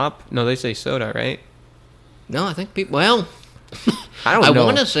 Pop? No, they say soda, right? No, I think people. Well, I don't I know.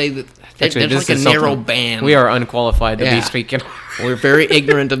 want to say that Actually, there's this like a is narrow something- band. We are unqualified to Yeah. be speaking. We're very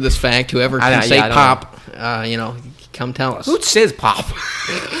ignorant of this fact. Whoever can I say don't pop, come tell us. Who says pop?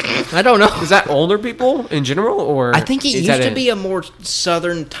 I don't know. Is that older people in general, or I think it is used that to be a more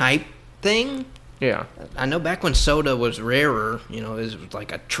southern type thing. Yeah. I know back when soda was rarer, it was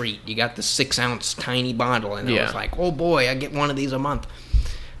like a treat. You got the 6-ounce tiny bottle, and it Yeah. was like, oh boy, I get one of these a month.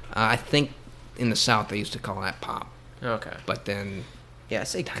 I think in the South they used to call that pop, Okay. but then Yeah, I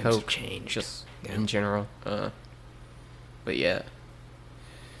say times Coke have changed. just Yeah. in general. But yeah.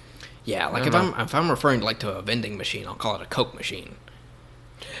 Yeah, like I if don't I'm referring to to a vending machine, I'll call it a Coke machine.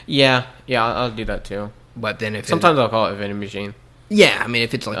 Yeah, I'll do that too. But then if Sometimes I'll call it a vending machine. yeah, I mean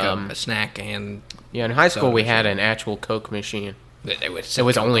if it's like a Um, snack and Yeah, in high school Soda we had an actual Coke machine. it was It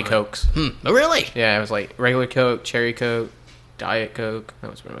was only Cokes. Oh, really? Yeah, it was like regular Coke, cherry Coke, Diet Coke. That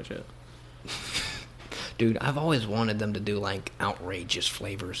was pretty much it. Dude, I've always wanted them to do like outrageous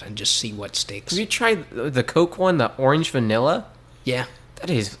flavors and just see what sticks. Have you tried the Coke one, the orange vanilla? Yeah, That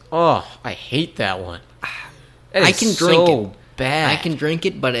is, I hate that one. That I is can drink so it. bad. I can drink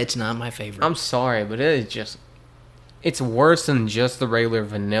it, but it's not my favorite. I'm sorry, but it is just, it's worse than just the regular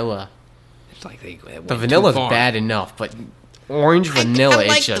vanilla. It's like they went The too vanilla's far. bad enough, but orange vanilla I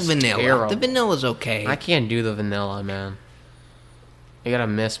like is just the vanilla. terrible. The vanilla's okay. I can't do the vanilla, man. You gotta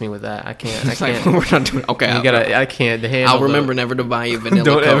mess me with that. I can't. I It's like, can't. we're not doing. Okay, You gotta. I can't handle. I'll remember never to buy you vanilla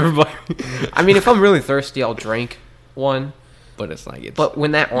Don't Coke. ever buy. I mean, if I'm really thirsty, I'll drink one. But it's like it's. But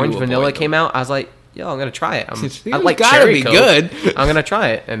when that orange avoid vanilla them. came out, I was like, "Yo, I'm gonna try it." I It's like gotta cherry be Coke. good. I'm gonna try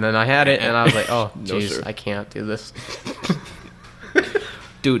it, and then I had it, and I was like, "Oh, No, jeez, sir. I can't do this."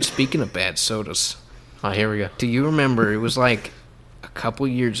 Dude, speaking of bad sodas, Oh, here we go. do you remember? It was like a couple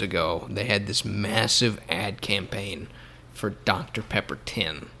years ago. They had this massive ad campaign for Dr Pepper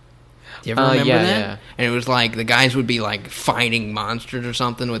tin. Do you ever remember yeah, that? yeah. And it was like the guys would be like fighting monsters or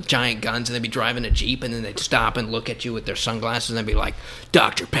something with giant guns, and they'd be driving a Jeep, and then they'd stop and look at you with their sunglasses, and they'd be like,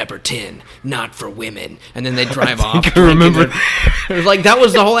 "Dr Pepper tin, not for women," and then they'd drive off. I remember. It was like that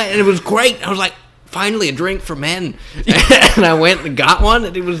was the whole, and it was great. I was like, finally a drink for men, and I went and got one,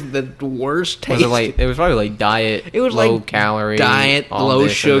 and it was the worst taste. Was it like? It was probably like diet. It was low like calorie, diet, all low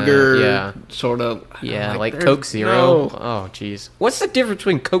this and that. sugar, Yeah, sort of. yeah, I'm like there's Coke Zero. no- Oh, jeez. What's the difference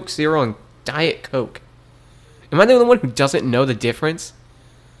between Coke Zero and Diet Coke? Am I the only one who doesn't know the difference?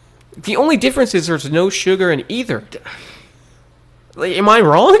 The only difference is there's no sugar in either. Like, am I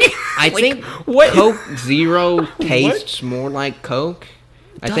wrong? I Like, think what? Coke Zero tastes more like Coke.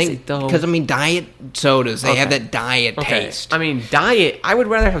 I Does think it, though? because I mean diet sodas they have Okay. that diet Okay. taste. I mean, Diet. I would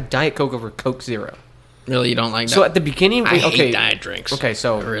rather have Diet Coke over Coke Zero. Really, you don't like that? So at the beginning, I okay, hate diet drinks. Okay, I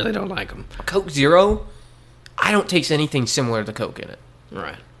so really don't like them. Coke Zero, I don't taste anything similar to Coke in it.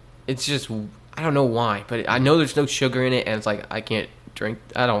 Right. It's just I don't know why, but I know there's no sugar in it, and it's like I can't drink.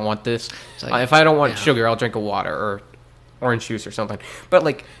 I don't want this. It's like- If I don't want yeah. sugar, I'll drink a water or orange juice or something. But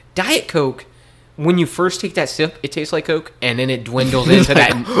like Diet Coke, when you first take that sip, it tastes like Coke, and then it dwindles into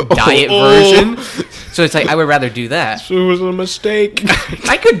that diet version. So it's like I would rather do that. It was a mistake.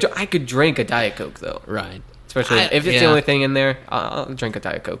 I could drink a Diet Coke though, Right. especially if it's the yeah. only thing in there. I'll drink a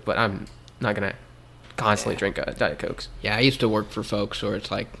Diet Coke, but I'm not gonna constantly drink Diet Cokes. Yeah, I used to work for folks where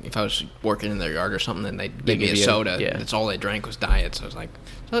it's like if I was working in their yard or something, then they'd They give me give a you a- soda. yeah. That's all they drank was diet. So I was like,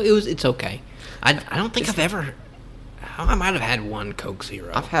 so it's okay. I don't think I've ever. I might have had one Coke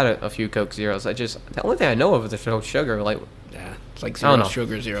Zero. I've had a few Coke Zeros. The only thing I know of is there's no sugar. Like, Yeah, it's like I don't zero know.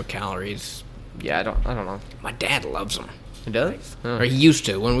 sugar, 0 calories. yeah, I don't know. My dad loves them. It does? Oh. Or he used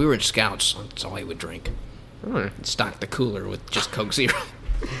to. When we were in Scouts, that's all he would drink. Hmm. He'd stock the cooler with just Coke Zero.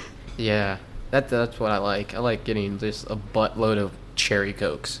 Yeah, that's what I like. I like getting just a buttload of cherry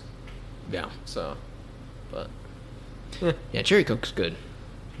Cokes. Yeah. So, but Yeah, Cherry Coke's good.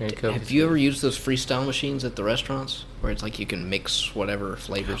 cherry Coke. Have you ever used those freestyle machines at the restaurants? Where it's like you can mix whatever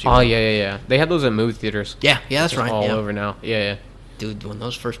flavors you Oh want? yeah. They have those at movie theaters. Yeah, that's It's right. all yeah. over now. Yeah. Dude, when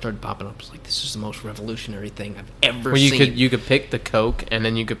those first started popping up, I was like, this is the most revolutionary thing I've ever Well, seen. you could pick the Coke, and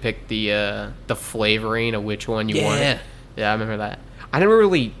then you could pick the flavoring of which one you wanted. Yeah. Yeah, I remember that. I never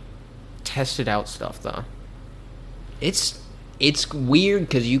really tested out stuff though. It's weird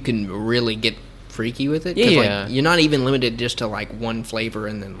because you can really get freaky with it. 'cause, Yeah. like, you're not even limited just to like one flavor,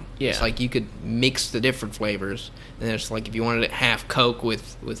 and then Yeah. it's like you could mix the different flavors. And then it's like if you wanted it half Coke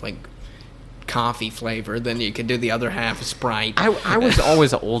with like coffee flavor, then you could do the other half Sprite. I was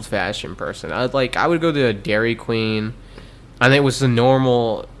always an old fashioned person. I would go to a Dairy Queen, and it was the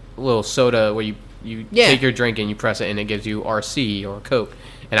normal little soda where you Yeah. take your drink and you press it and it gives you RC or Coke,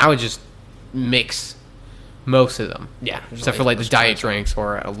 and I would just mix most of them. Yeah, except for like the diet drinks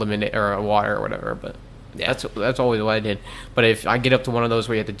or a lemonade or a water or whatever. But Yeah. that's always what I did. But if I get up to one of those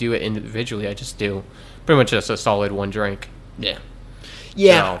where you have to do it individually, I just do pretty much just a solid one drink. Yeah.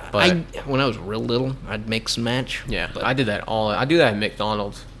 Yeah, So, but- when I was real little, I'd mix and match. Yeah, but I did that I do that at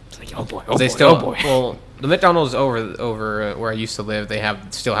McDonald's. it's like, oh boy, They boy, still, oh boy. well, the McDonald's over where I used to live, they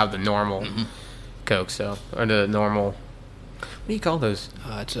still have the normal Mm-hmm. Coke, so or the normal. What do you call those?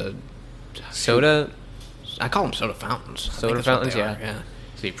 It's a Soda, I call them soda fountains. I think soda that's what fountains. they Yeah. are, yeah.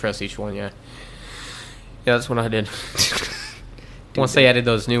 So you press each one. Yeah. Yeah, that's what I did. Once they added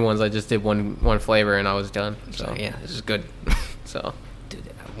those new ones, I just did one flavor and I was done. So So yeah, this is good. so Dude,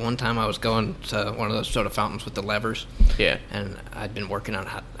 one time I was going to one of those soda fountains with the levers, yeah. and I'd been working on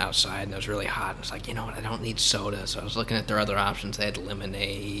outside, and it was really hot. And I was like, you know what? I don't need soda. So I was looking at their other options. They had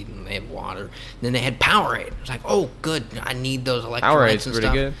lemonade, and they had water. And then they had Powerade. I was like, oh, good. I need those electrolytes Powerade's and pretty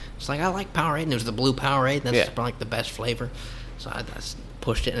stuff. good. It's like, I like Powerade, and there's the blue Powerade. That's Yeah. probably like the best flavor. So I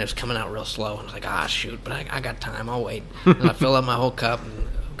pushed it, and it was coming out real slow. And I was like, shoot, but I got time. I'll wait. And I filled up my whole cup and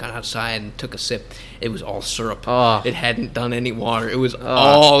got outside and took a sip. It was all syrup. Oh. It hadn't done any water. It was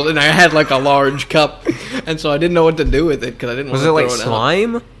all, and I had like a large cup, and so I didn't know what to do with it because I didn't Was want it to like throw it out.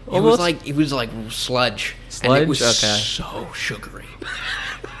 slime? It was like sludge. And Sludge? it was Okay. so sugary.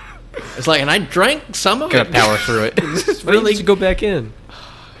 It's like, and I drank some of Gotta it. power through it. It's Really really should go back in.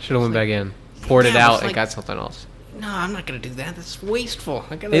 Should have went back in. Poured it Yeah, it was out and like- got something else. No, I'm not going to do that. That's wasteful.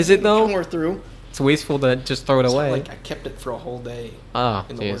 Is it, though? Pour through. It's wasteful to just throw it So, away. like, I kept it for a whole day Oh,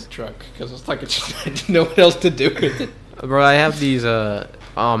 in the jeez. work truck because it's like I didn't know what else to do with it. Bro, I have these, oh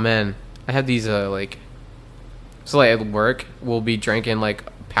man. I have these, like, so like at work, we'll be drinking like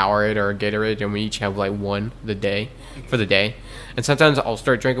Powerade or Gatorade, and we each have like one for the day. And sometimes I'll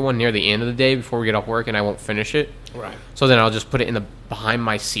start drinking one near the end of the day before we get off work, and I won't finish it. Right. So then I'll just put it in the behind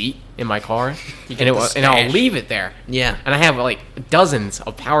my seat in my car, get and the I'll stash. leave it there. Yeah. And I have like dozens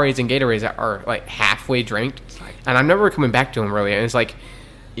of Powerades and Gatorades that are like halfway drank, like- and I'm never coming back to them really. And it's like,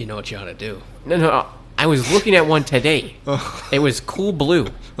 You know what you ought to do. no. I was looking at one today. It was Cool Blue.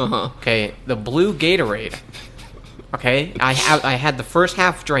 Uh-huh. Okay, the blue Gatorade. Okay, I had the first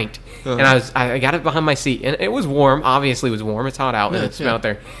half drank, and I got it behind my seat, and it was warm. Obviously, it was warm. It's hot out, and Yeah, it's yeah. out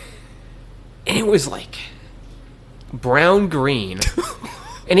there, and it was like brown green,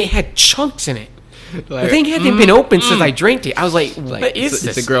 and it had chunks in it. The thing hadn't been open since I drank it. I was like, "What is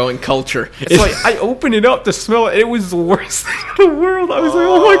this?" It's a growing culture. It's like I opened it up to smell it. And it was the worst thing in the world. I was like,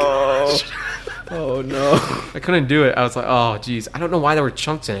 "Oh my gosh!" Oh, no. I couldn't do it. I was like, "Oh, geez." I don't know why there were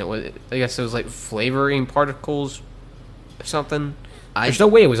chunks in it. I guess it was like flavoring particles or something. There's no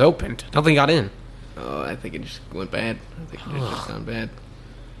way it was opened. Nothing got in. Oh, I think it just went bad. I think it just gone bad.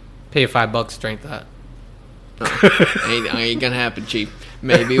 Pay you $5 to drink that. Ain't gonna happen, Chief.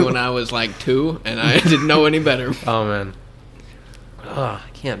 Maybe when I was like 2 and I didn't know any better. Oh man. I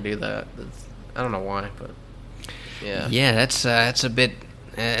can't do that. I don't know why, but yeah. Yeah, that's a bit.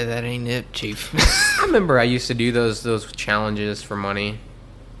 That ain't it, Chief. I remember I used to do those challenges for money.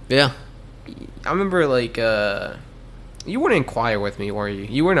 Yeah. I remember like you weren't in choir with me, were you?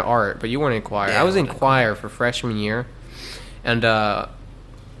 You were in art, but you weren't in choir. Yeah, I was I in wasn't in choir for freshman year, and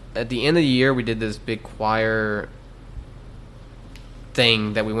at the end of the year, we did this big choir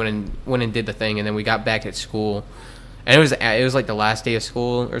thing that we went and did the thing, and then we got back at school, and it was like the last day of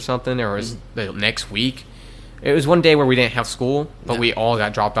school or something, or it was the next week. It was one day where we didn't have school, but we all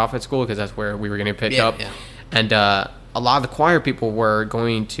got dropped off at school because that's where we were getting picked up. Yeah. And a lot of the choir people were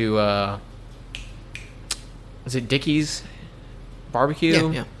going to, was it Dickie's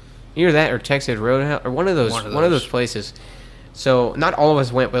Barbecue? Yeah. Either that or Texas Roadhouse or one of those places. So not all of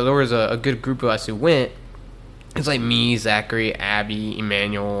us went, but there was a good group of us who went. It's like me, Zachary, Abby,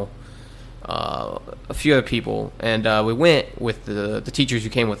 Emmanuel, a few other people, and we went with the teachers who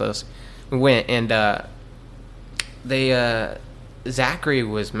came with us. We went, and Zachary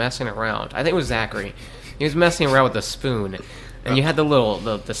was messing around. I think it was Zachary. He was messing around with the spoon, and you had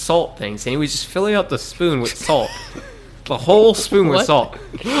the salt things, and he was just filling up the spoon with salt. The whole spoon with What? salt.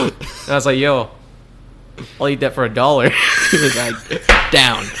 And I was like, "Yo, I'll eat that for $1." He was like,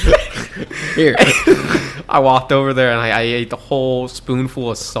 down. Here. I walked over there and I ate the whole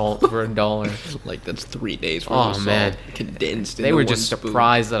spoonful of salt for $1. Like, that's 3 days worth Oh, of salt man. condensed They into were one just spoon.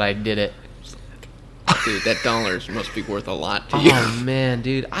 surprised that I did it. Dude, that $1 must be worth a lot to you. Oh man,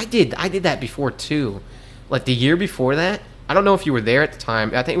 dude, I did that before too. Like the year before that, I don't know if you were there at the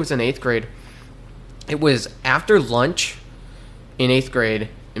time. I think it was in 8th grade. It was after lunch in 8th grade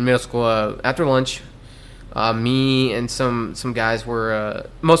in middle school. After lunch, me and some guys were.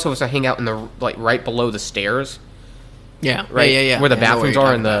 Most of us are hang out in the like right below the stairs. Yeah, Right, yeah. where the I know what bathrooms you're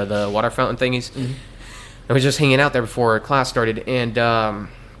are and talking the water fountain thingies. And we were just hanging out there before class started, and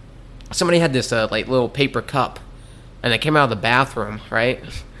somebody had this like little paper cup, and they came out of the bathroom, right?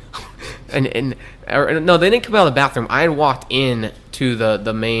 No, they didn't come out of the bathroom. I had walked in to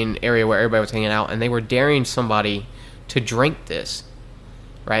the main area where everybody was hanging out, and they were daring somebody to drink this,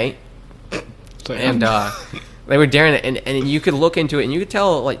 right? about. And they were daring it, and you could look into it, and you could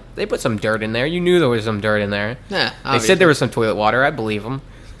tell like they put some dirt in there. You knew there was some dirt in there. Yeah, They said there was some toilet water. I believe them.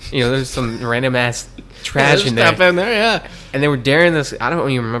 You know, there's some random ass trash in there. Stuff in there, yeah. And they were daring this. I don't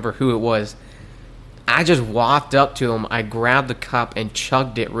even remember who it was. I just walked up to them. I grabbed the cup and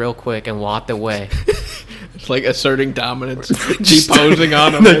chugged it real quick and walked away. It's like asserting dominance, deposing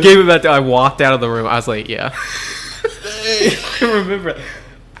on him. I gave it back to. I walked out of the room. I was like, yeah. I remember.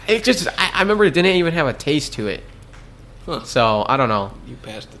 It just. I remember it didn't even have a taste to it. Huh. So I don't know. You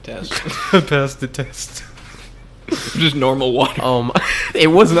passed the test. I passed the test. Just normal water. It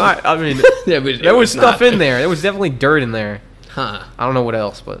was not. I mean, Yeah, but it there was was not. stuff in there. There was definitely dirt in there. Huh. I don't know what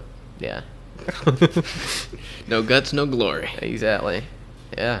else, but yeah. No guts, no glory. Exactly.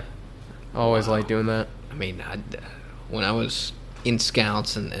 Yeah. Always like doing that. I mean, when I was in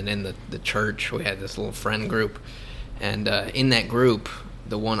Scouts and in the church, we had this little friend group. And in that group,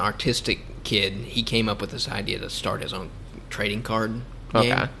 the one artistic kid, he came up with this idea to start his own trading card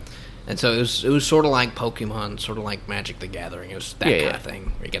game. Okay. And so it was sort of like Pokemon, sort of like Magic the Gathering. It was that Yeah, kind yeah. of thing.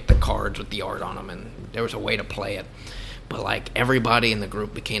 Where you get the cards with the art on them and there was a way to play it. But like everybody in the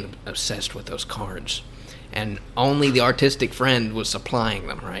group became obsessed with those cards, and only the artistic friend was supplying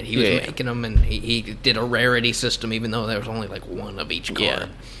them. Right, he was making them, and he did a rarity system, even though there was only like one of each card.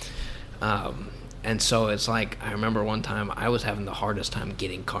 And so it's like, I remember one time I was having the hardest time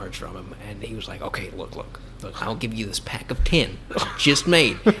getting cards from him, and he was like, okay, look, I'll give you this pack of 10 just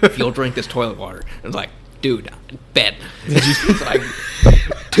made if you'll drink this toilet water. And I was like, dude, bet. It's like,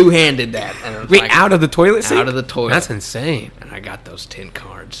 two-handed that. And it was Wait, like, out of the toilet seat? Out of the toilet. That's insane. And I got those 10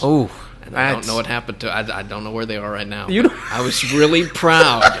 cards. Oh, and I don't know what happened to I don't know where they are right now. You don't- I was really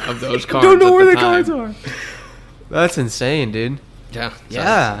proud of those cards. don't know at where the time. cards are. That's insane, dude. Yeah.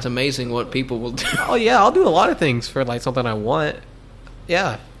 Yeah. It's amazing what people will do. Oh yeah, I'll do a lot of things for like something I want.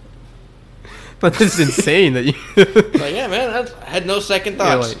 Yeah. But it's insane that you. Like, yeah, man, I had no second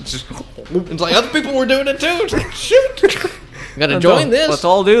thoughts. Like, just, It's like other people were doing it too. It's like, shoot, gotta Let's join all- this. let's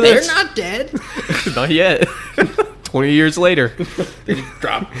all do this. They're not dead. not yet. 20 years later, They just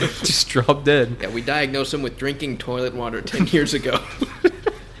dropped. just drop dead. Yeah, we diagnosed him with drinking toilet water 10 years ago.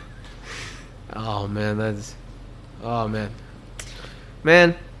 Oh man, that's. Oh man.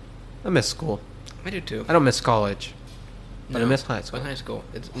 Man, I miss school. I do too. I don't miss college, but I No, miss high school. But high school,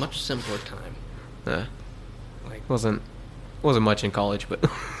 it's a much simpler time. Yeah, Like, wasn't much in college, but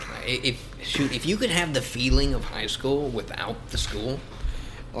if you could have the feeling of high school without the school,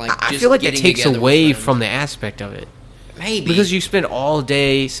 like I just feel like it getting takes together with away friends. from the aspect of it. Maybe Because you spend all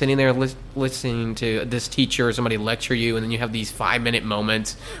day sitting there listening to this teacher or somebody lecture you, and then you have these 5-minute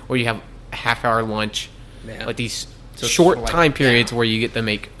moments where you have a half-hour lunch, Yeah. like these So it's short like- time periods yeah. where you get to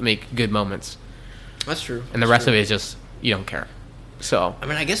make good moments, That's true. and the rest of it is just you don't care. So I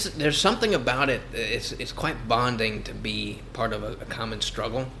mean, I guess there's something about it. It's quite bonding to be part of a common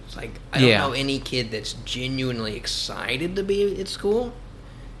struggle. It's like I don't know any kid that's genuinely excited to be at school.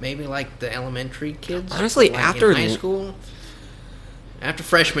 Maybe like the elementary kids. Honestly, like after in high school, after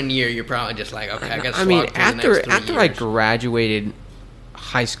freshman year, you're probably just like, okay, I got. I mean, after I graduated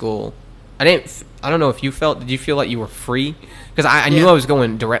high school, I don't know if you felt. Did you feel like you were free? Because I knew I was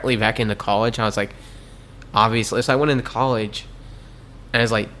going directly back into college. I was like, obviously, so I went into college, and I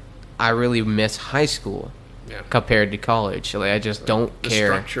was like, I really miss high school compared to college. Like, I just don't the care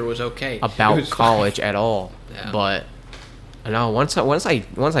structure was okay about It was college at all. Yeah. But I know once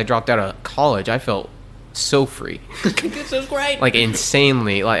I dropped out of college, I felt so free, fine. This is great. like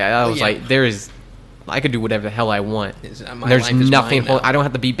insanely. Like I was yeah. like, I could do whatever the hell I want. My There's life is nothing. mine now. I don't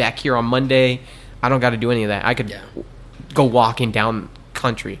have to be back here on Monday. I don't got to do any of that. I could Yeah. go walking down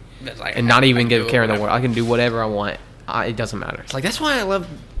country It's like, and not I even can get do a care in the whatever. world. I can do whatever I want. It doesn't matter. It's like that's why I love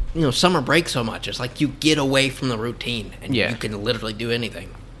summer break so much. It's like you get away from the routine and Yeah. you can literally do anything.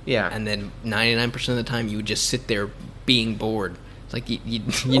 Yeah. And then 99% of the time you just sit there being bored. It's like you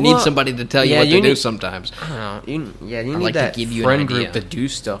Well, need somebody to tell you yeah, what you to do need- sometimes. I don't know. You I'd need like to that give you an friend group idea. to do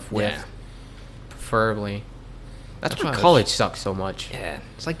stuff with, Yeah. preferably. That's That's why why I was- college sucks so much. Yeah.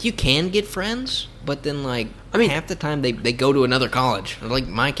 It's like you can get friends, but then like I mean- half the time they go to another college. Like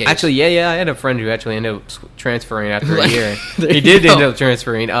my case. Actually, yeah. I had a friend who actually ended up transferring after a Like, year. there He you did go. end up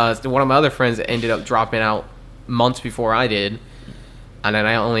transferring. One of my other friends ended up dropping out months before I did, and then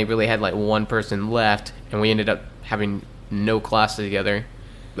I only really had like one person left, and we ended up having no classes together.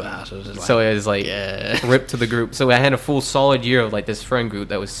 Wow, so, it's just So it was like yeah. ripped to the group. So I had a full solid year of like this friend group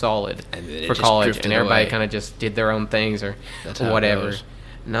that was solid And then it for just college, drifted and everybody away. kind of just did their own things or That's how it whatever. goes.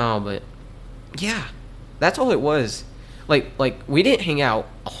 No, but yeah, that's all it was. Like we didn't hang out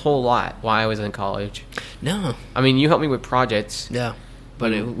a whole lot while I was in college. No. I mean, you helped me with projects. Yeah.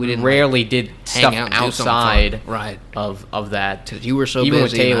 But we didn't rarely did stuff hang out and do something outside fun. Right. of that. 'Cause you were so Even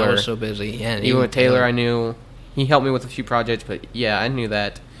with busy and I Taylor. was so busy. Yeah. and Even with Taylor, yeah. I knew he helped me with a few projects, but yeah, I knew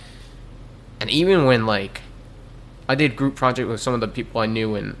that. And even when like I did group project with some of the people I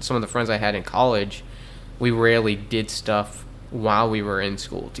knew and some of the friends I had in college, we rarely did stuff while we were in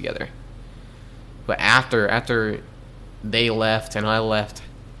school together. But after they left and I left,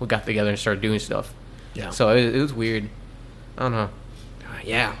 we got together and started doing stuff. Yeah. So it was weird. I don't know.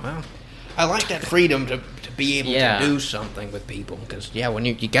 Yeah, well, I like that freedom to be able Yeah. to do something with people. Because, yeah, when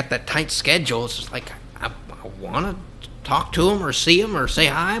you got that tight schedule, it's just like, I want to talk to them or see them or say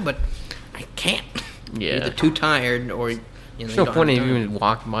hi, but I can't. Yeah. You're either too tired or, There's you no don't point in have time. even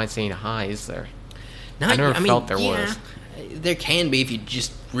walking by saying hi, is there? No, I never mean, felt there yeah, was. There can be if you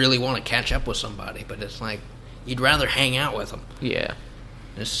just really want to catch up with somebody, but it's like, you'd rather hang out with them. Yeah.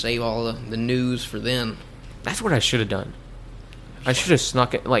 Just save all the news for then. That's what I should have done. I should have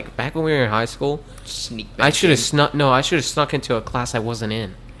snuck it, like, back when we were in high school, Sneak back I should have in. I should have snuck into a class I wasn't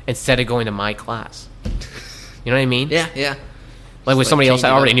in, instead of going to my class. You know what I mean? Yeah. Like with like somebody else I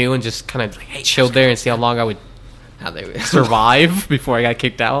changing already up. knew and just kind of hey, chilled there and see how long I would How they survive before I got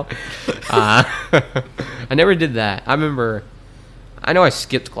kicked out. I never did that. I know I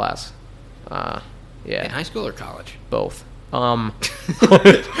skipped class. Yeah, in high school or college? both. We're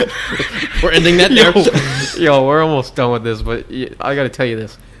ending that there. Yo, we're almost done with this, but I got to tell you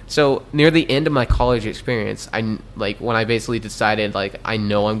this. So near the end of my college experience, when I basically decided I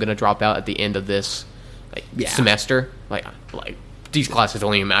know I'm gonna drop out at the end of this semester. Like these classes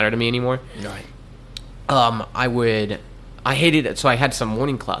don't even matter to me anymore. Right. I hated it. So I had some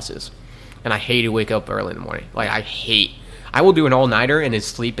morning classes, and I hated wake up early in the morning. I will do an all-nighter and then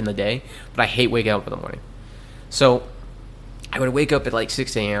sleep in the day, but I hate waking up in the morning. So I would wake up at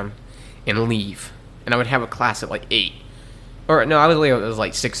 6 a.m. and leave, and I would have a class at 8. Or no, I would leave. It was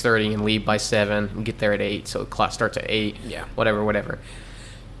 6:30 and leave by 7 and get there at 8. So class starts at 8. Yeah. Whatever.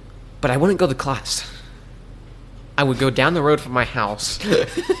 But I wouldn't go to class. I would go down the road from my house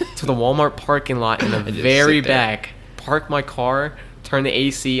to the Walmart parking lot in the very back, park my car, turn the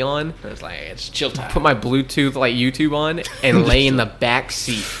AC on, It's chill time. put my Bluetooth YouTube on, and lay in the back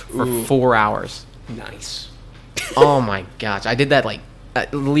seat for 4 hours. Nice. Oh my gosh, I did that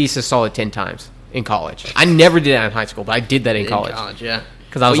at least a solid 10 times in college. I never did that in high school, but I did that in college. Yeah.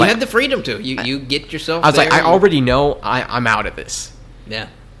 'Cause I was you like- had the freedom to. You get yourself. I was there I and- already know I'm out of this. Yeah.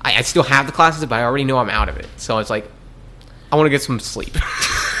 I still have the classes, but I already know I'm out of it. So it's I want to get some sleep.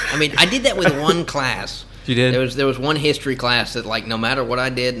 I mean, I did that with one class. You did? There was one history class that no matter what I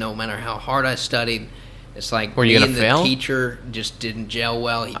did, no matter how hard I studied, it's Were you me gonna and fail? the teacher just didn't gel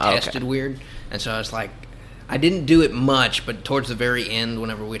well. He Okay. tested weird, and so I was I didn't do it much, but towards the very end,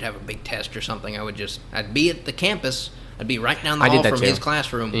 whenever we'd have a big test or something, I'd be at the campus. I'd be right down the I did hall that from too. his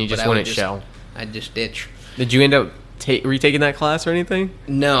classroom, And you but just I would wouldn't shell. I'd just ditch. Did you end up retaking that class or anything?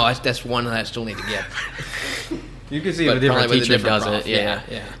 No, that's one that I still need to get. You can see But if a different probably with a teacher different does prof. it. Yeah.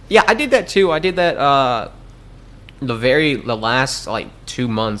 Yeah. Yeah, I did that too. I did that the last 2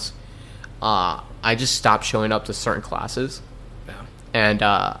 months. I just stopped showing up to certain classes, Yeah. and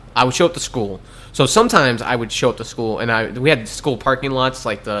I would show up to school. So sometimes I would show up to school, and we had school parking lots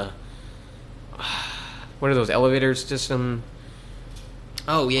what are those elevators? Just some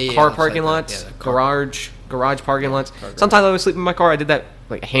Oh yeah. car looks parking like that. lots, Yeah, the car- garage parking lots. car garage. Sometimes I would sleep in my car. I did that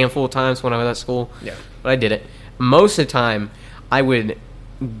a handful of times when I was at school. Yeah. But I did it. Most of the time, I would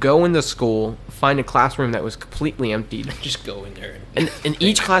go into school, find a classroom that was completely emptied, Just go in there and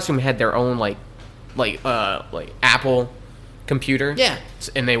each classroom had their own Apple computer. Yeah.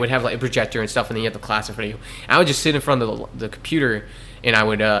 And they would have a projector and stuff, and then you had the class in front of you. And I would just sit in front of the computer, and I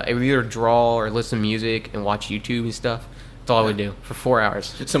would either draw or listen to music and watch YouTube and stuff. That's all I would do for 4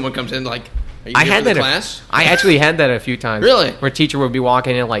 hours. Someone comes in are you I here had for the that. class? I actually had that a few times. Really? Where a teacher would be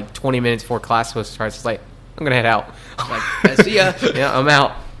walking in 20 minutes before class was starts. It's I'm gonna head out. See ya. Yeah, I'm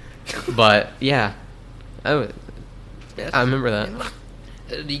out. But yeah, Yes. I remember that.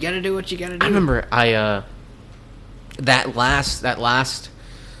 You got to do what you got to do. I remember that last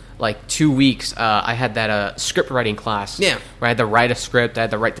 2 weeks. I had that script writing class. Yeah. Where I had to write a script. I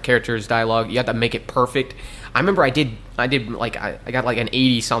had to write the characters' dialogue. You had to make it perfect. I remember I got an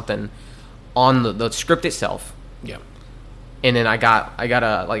 80 something on the script itself. Yeah. And then I got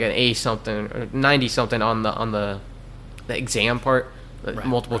an A something or 90 something on the exam part, the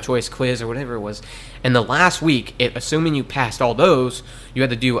multiple choice quiz or whatever it was. And the last week, assuming you passed all those, you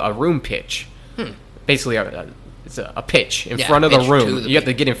had to do a room pitch. Basically, it's a pitch in front of the pitch to room. the You have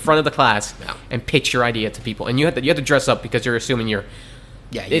to get in front of the class Yeah. and pitch your idea to people. And you have to dress up because you're assuming you're.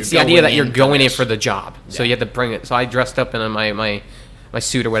 Yeah. It's the idea that you're going in this. for the job, so Yeah. you have to bring it. So I dressed up in my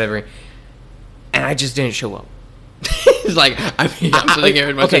suit or whatever, and I just didn't show up. It's I'm sitting here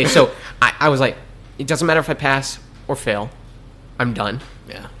in my Okay, so I was like, it doesn't matter if I pass or fail, I'm done.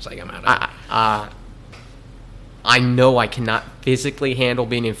 yeah, it's I'm out. I know I cannot physically handle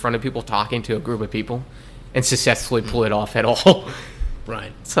being in front of people talking to a group of people and successfully pull it off at all.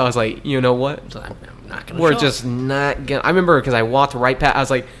 Right. So I was like, you know what? So I'm not gonna. We're show just up. not gonna. I remember because I walked right past. I was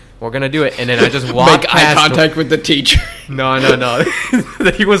like, we're gonna do it, and then I just walked make eye past. contact with the teacher. No.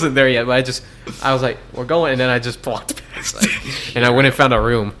 He wasn't there yet, but I was like, we're going, and then I just walked past. And I went and found a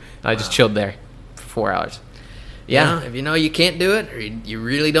room. I just chilled there for 4 hours. Yeah. If you know you can't do it or you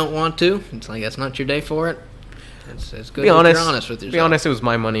really don't want to, it's that's not your day for it. It's good. Be honest. You're honest with yourself. Be honest, it was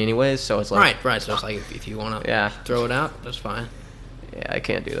my money anyways, so it's like, Right. So it's if you want to Yeah. throw it out, that's fine. yeah, I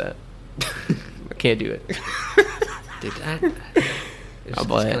can't do that. I can't do it. Dude, this I'll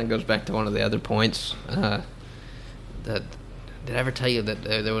buy it. kind of goes back to one of the other points. That did I ever tell you that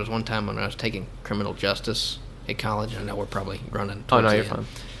there was one time when I was taking criminal justice at college? I know we're probably running. Oh Towards no, the you're end.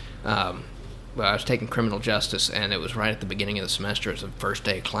 fine. well, I was taking criminal justice, and it was right at the beginning of the semester. It was the first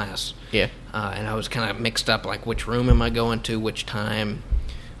day of class. Yeah. And I was kind of mixed up, like, which room am I going to, which time?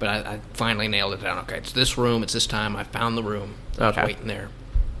 But I finally nailed it down. Okay, it's this room, it's this time. I found the room. I was waiting there.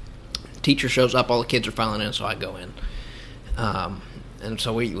 Teacher shows up, all the kids are filing in, so I go in. And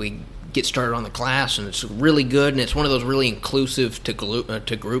so we get started on the class, and it's really good, and it's one of those really inclusive to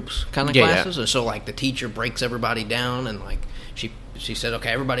groups kind of classes. And so, like, the teacher breaks everybody down, and, like, she said, okay,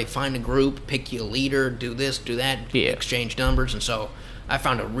 everybody find a group, pick you a leader, do this, do that, exchange numbers. And so I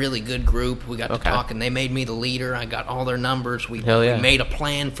found a really good group. We got to talk, and they made me the leader. I got all their numbers. We made a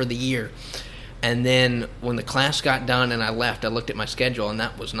plan for the year. And then when the class got done and I left, I looked at my schedule, and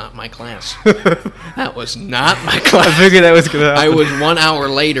that was not my class. That was not my class. I figured that was going to happen. I was 1 hour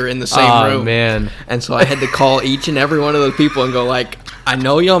later in the same room. Oh, man. And so I had to call each and every one of those people and go, like, I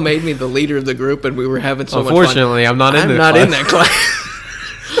know y'all made me the leader of the group, and we were having so much fun. Unfortunately, I'm not in that class.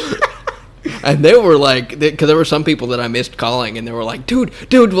 And they were like, because there were some people that I missed calling, and they were like, dude,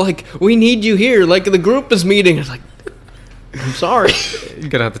 like, we need you here. Like, the group is meeting. I was like, I'm sorry. You're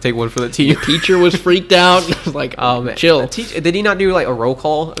going to have to take one for the team. The teacher was freaked out. I was like, chill. Did he not do, like, a roll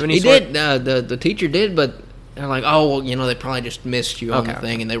call? He did. The teacher did, but they're like, oh, well, you know, they probably just missed you on the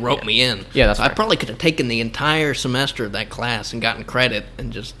thing, and they wrote me in. Yeah, that's I probably could have taken the entire semester of that class and gotten credit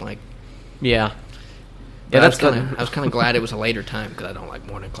and just, like... Yeah. Yeah, I was kind of glad it was a later time, because I don't like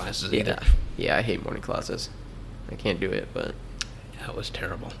morning classes either. Yeah, I hate morning classes. I can't do it, but... That was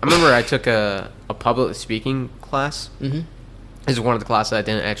terrible. I remember I took a public speaking class. Mm-hmm. This is one of the classes I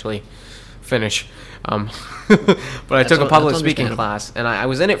didn't actually finish. But I took a public speaking class, and I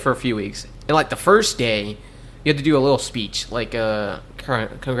was in it for a few weeks. And, like, the first day, you had to do a little speech, like,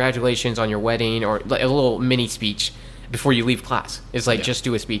 congratulations on your wedding, or like a little mini speech before you leave class. It's like, just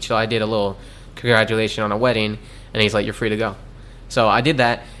do a speech. So I did a little congratulations on a wedding, and he's like, you're free to go. So I did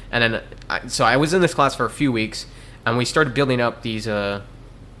that, and then I was in this class for a few weeks, and we started building up these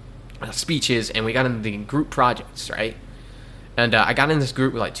speeches, and we got into the group projects, right? And I got in this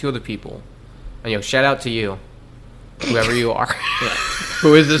group with, like, 2 other people. And, shout out to you, whoever you are.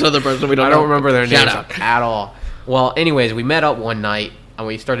 Who is this other person we don't know? I don't remember their names out. At all. Well, anyways, we met up one night, and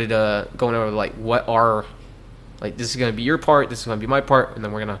we started going over, like, what are... Like, this is going to be your part, this is going to be my part, and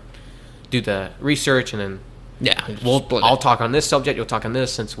then we're going to do the research, and then... Yeah, I'll talk on this subject, you'll talk on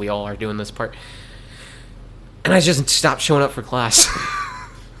this, since we all are doing this part. And I just stopped showing up for class.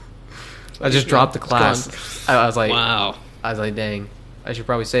 I just dropped the class. I was like... Wow. I was like, dang, I should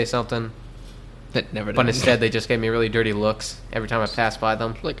probably say something. That never did. But instead, they just gave me really dirty looks every time I passed by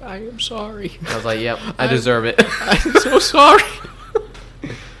them. Like, I am sorry. I was like, yep, I deserve it. I'm so sorry.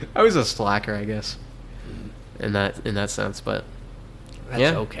 I was a slacker, I guess, in that sense. But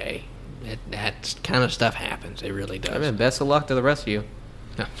that's okay. That kind of stuff happens. It really does. I mean, best of luck to the rest of you.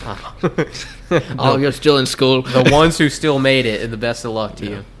 No. All of you are still in school. The ones who still made it, and the best of luck to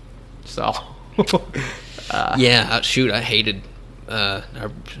you. So... shoot, I hated... I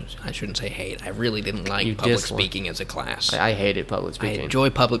shouldn't say hate. I really didn't like public speaking as a class. I hated public speaking. I enjoy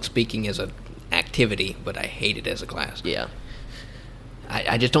public speaking as an activity, but I hate it as a class. Yeah.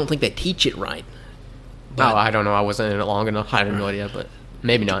 I just don't think they teach it right. But I don't know. I wasn't in it long enough. I have no idea, but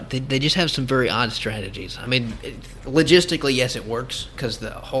maybe not. They just have some very odd strategies. I mean, logistically, yes, it works, because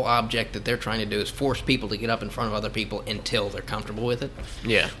the whole object that they're trying to do is force people to get up in front of other people until they're comfortable with it.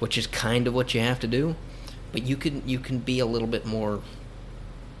 Yeah. Which is kind of what you have to do. But you can be a little bit more...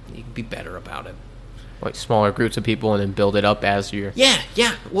 You can be better about it. Like smaller groups of people and then build it up as you're... Yeah.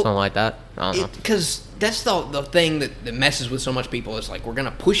 Well, something like that. I don't know. Because that's the thing that messes with so much people. Is like, we're going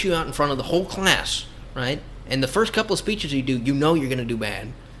to push you out in front of the whole class, right? And the first couple of speeches you do, you know you're going to do bad.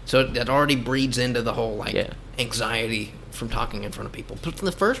 So that already breeds into the whole, like, anxiety from talking in front of people. But from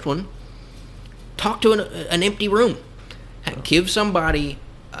the first one, talk to an empty room. Give somebody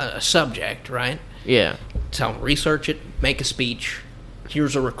a subject, right? Yeah. Tell them, research it, make a speech.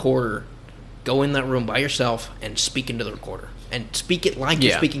 Here's a recorder. Go in that room by yourself and speak into the recorder. And speak it like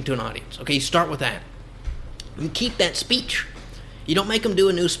you're speaking to an audience. Okay, you start with that. You keep that speech. You don't make them do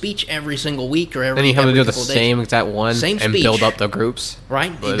a new speech every single week or every Then you have to do the days. same exact one same and speech, build up the groups.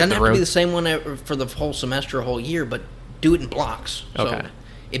 Right? It doesn't have to be the same one for the whole semester or whole year, but do it in blocks. Okay. So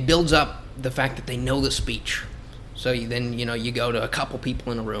it builds up the fact that they know the speech. So you go to a couple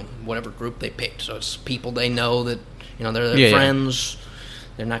people in a room, whatever group they picked. So it's people they know that, they're their friends. Yeah.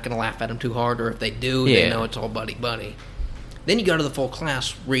 They're not going to laugh at them too hard, or if they do, they know it's all buddy-buddy. Then you go to the full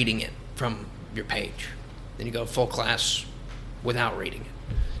class reading it from your page. Then you go full class without reading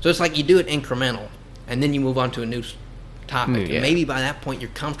it. So it's like you do it incremental, and then you move on to a new topic. And maybe by that point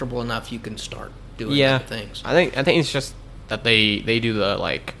you're comfortable enough you can start doing other things. I think it's just that they do the,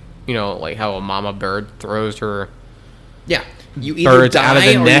 like, like how a mama bird throws her Yeah, you either birds die out of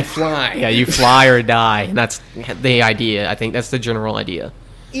the or nest. you fly. Yeah, you fly or die, and that's the idea. I think that's the general idea.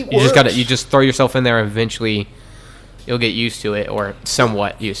 It You works. just throw yourself in there, and eventually you'll get used to it, or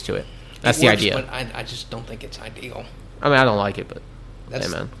somewhat used to it. That's It the works, idea. But I just don't think it's ideal. I mean, I don't like it, but That's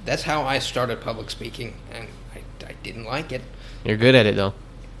hey, man, that's how I started public speaking, and I didn't like it. you're good at it though.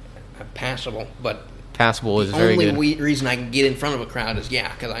 I'm passable, but Passable is the very only good. reason I can get in front of a crowd is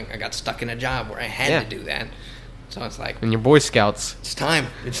because I got stuck in a job where I had Yeah. to do that. So it's like, And your Boy Scouts it's time.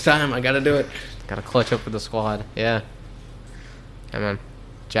 I got to do it. got to clutch up with the squad. Yeah. Hey, man,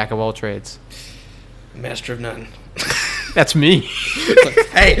 jack of all trades. Master of none. That's me.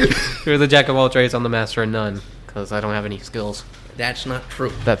 Hey, You're the jack of all trades. I'm the master of none because I don't have any skills. that's not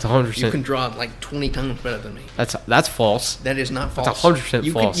true. That's 100%. You can draw like 20 times better than me. That's false. That is not false. That's 100%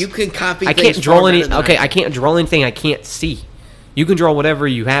 you false. You can copy. I things can't draw far any. better than Okay, I I can. can't draw anything I can't see. You can draw whatever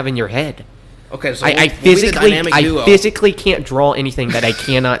you have in your head. Okay, so I we'll be the dynamic I duo. physically can't draw anything that I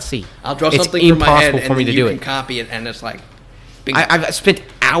cannot see. I'll draw It's something from my head, impossible and for me then to you do can it. copy it, and it's like, bingo. I've spent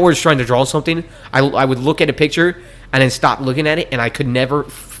hours trying to draw something. I would look at a picture and then stop looking at it, and I could never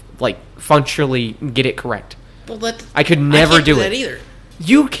functionally get it correct. Well, that, I could never can't do that it. either.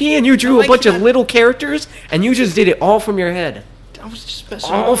 You can. You drew No, a I bunch of cannot. little characters, and you just did it all from your head. I was just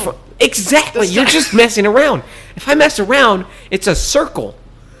messing All around. from, exactly. That's You're not- just messing around. If I mess around, it's a circle.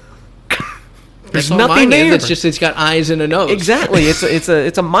 There's That's all nothing mine is. there. It's just it's got eyes and a nose. Exactly. It's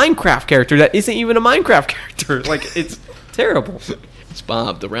a Minecraft character that isn't even a Minecraft character. Like, it's terrible. It's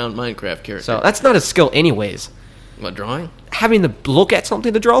Bob, the round Minecraft character. So that's not a skill, anyways. What, drawing? Having to look at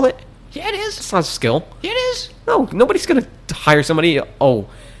something to draw it, Yeah, it is. it's not a skill. Yeah, it is. No, nobody's gonna hire somebody. Oh,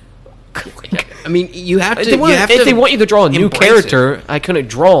 I mean, you have to. if they want, you have if to they want you to draw a new embrace character, I couldn't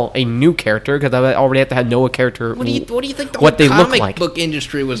draw a new character because I already have to know a character. it. What do you think the what whole they look comic like? book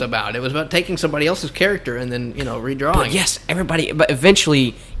industry was about? It was about taking somebody else's character and then redrawing. But yes, everybody. But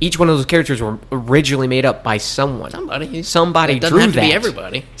eventually, each one of those characters were originally made up by someone. Somebody It doesn't drew have to that. be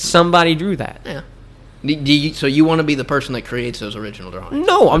everybody. Somebody drew that. Yeah. So you want to be the person that creates those original drawings?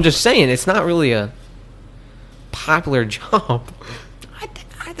 No, I'm just saying it's not really a popular job.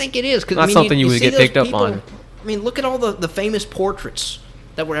 I think it is. 'cause, Not something you would see get those picked up people- on. I mean, look at all the famous portraits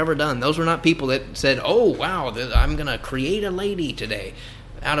that were ever done. Those were not people that said, "Oh, wow, I'm going to create a lady today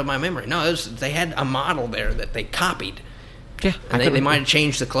out of my memory." No, they had a model there that they copied. Yeah, And they might have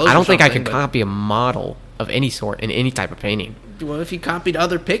changed the clothes. I don't or think I something, could but- copy a model of any sort in any type of painting. Well, if you copied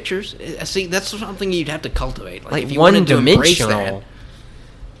other pictures, see, that's something you'd have to cultivate. Like if you wanted to embrace one-dimensional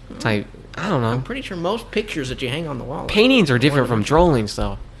type. I don't I'm know. pretty sure most pictures that you hang on the wall. Paintings are different from drawings,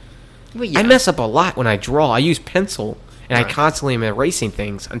 though. Well, yeah. I mess up a lot when I draw. I use pencil, and I Right. constantly am erasing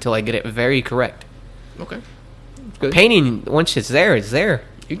things until I get it very correct. Okay. Good. Painting, once it's there, it's there.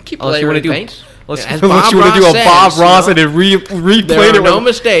 You can keep Unless you wanna layering do- paints. Unless, As unless Bob you want to do a Ross Bob says, Ross you know, and then replay There it are no with-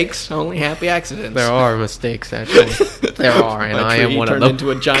 mistakes, only happy accidents. There are mistakes, actually. There are, and My I tree am one of turned them.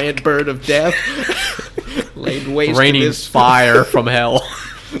 into a giant bird of death, laid waste Raining to this. fire from hell.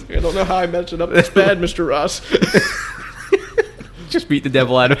 I don't know how I messed it up this bad, Mr. Ross. Just beat the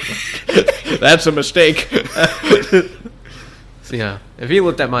devil out of it. That's a mistake. So, yeah, if he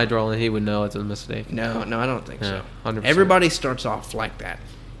looked at my drawing, he would know it's a mistake. No, I don't think Yeah, so. 100%. Everybody starts off like that.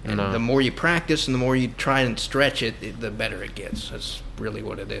 And No. the more you practice and the more you try and stretch it, the better it gets. That's really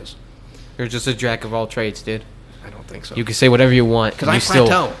what it is. You're just a jack of all trades, dude. I don't think so. You can say whatever you want. Because and I you still,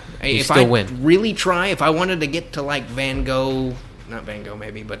 plateau. You If still I win. really try, if I wanted to get to like Van Gogh, not Van Gogh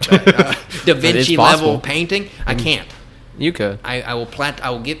maybe, but Da It is Vinci possible. level painting, I can't. You could. I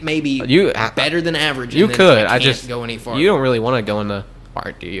will get maybe You better than average. You and then could. I I can't just go any farther. You don't really want to go into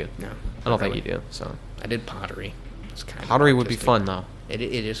art, do you? No, I don't think really. you do. So I did pottery. It's kind pottery of would be artistic. fun though. It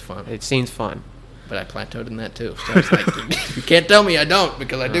is fun, It seems fun. but I plateaued in that too. So it's like you can't tell me I don't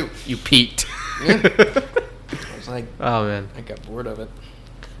because I do. You peaked. I was like, Oh man. I got bored of it.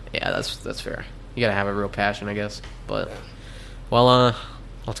 Yeah, that's fair. You gotta have a real passion, I guess. But Yeah. well,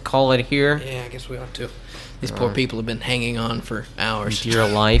 let's call it here. Yeah, I guess we ought to. These poor people have been hanging on for hours. Dear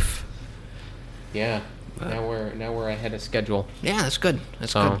life. Yeah. Now we're ahead of schedule Yeah, that's good.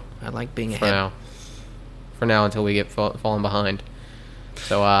 That's So, good. I like being for ahead. now. For now, until we get falling behind.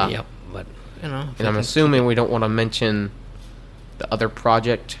 So Yep, but you know, if and I'm we can assuming we don't want to mention the other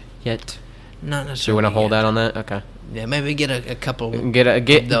project yet. not So necessarily. we want to hold yet. that on that? Okay. Yeah, maybe get a couple. Get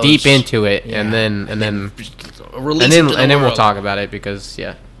of those. deep into it, Yeah. and then Release and it to the then we'll world. talk about it because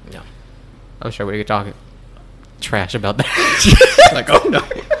yeah, Yeah. I'm sure we could talk trash about that. Like, oh no.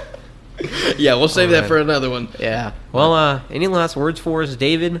 Yeah, we'll save that man. for another one. Yeah. Well, any last words for us,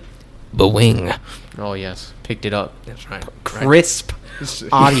 David? Bwing. Oh yes. Peace. picked it up. That's right. Crisp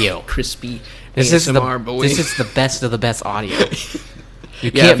audio. Crispy This is ASMR, the boy. this is the best of the best audio. You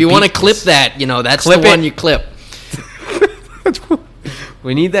Yeah, can't if you want to beat clip this. that, that's Clip the one it. you clip.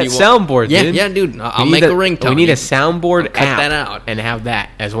 We need that You want- soundboard, Yeah, dude. yeah, dude. I'll We make need a ringtone. We need a You- soundboard cut app that out. and have that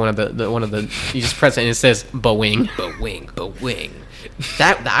as one of the. You just press it and it says Boeing. Ba-wing.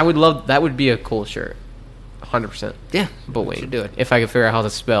 That I would love. That would be a cool shirt. 100%. Yeah, Boeing. should do it. If I could figure out how to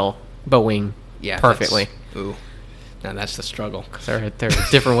spell Boeing. Yeah, perfectly. Ooh, now that's the struggle. There are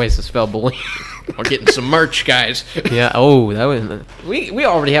different ways to spell Boeing. We're getting some merch, guys. Yeah. Oh, that was. We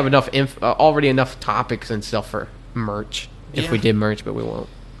already have enough already enough topics and stuff for merch. If Yeah. we did merch, but we won't.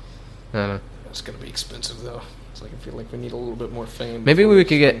 I don't know. It's gonna be expensive though. It's like I feel like we need a little bit more fame. Maybe before we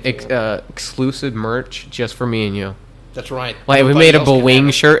could get spend more. exclusive merch just for me and you. That's right. Like if we Nobody made a else can have Boeing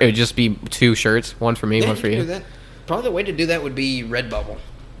it. shirt, it would just be 2 shirts, one for me, Yeah, one for you you. can do that. Probably the way to do that would be Redbubble.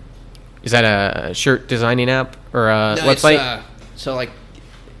 Is that a shirt designing app or a No, website? It's, so like,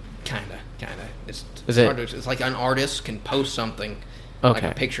 kinda. It's Is it- hard to- It's like an artist can post something, like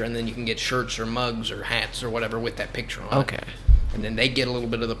Okay. a picture, and then you can get shirts or mugs or hats or whatever with that picture on Okay. it. And then they get a little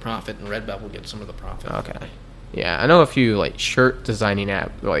bit of the profit, and Redbubble gets some of the profit. Okay. Yeah, I know a few like shirt designing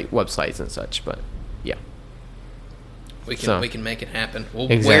app like websites and such, but yeah. We can So- we can make it happen. We'll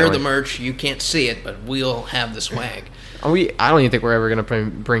wear Exactly. the merch. You can't see it, but we'll have the swag. I don't even think we're ever gonna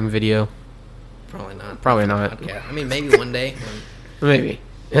bring video. Probably not. Probably not. Yeah, I mean maybe one day. Maybe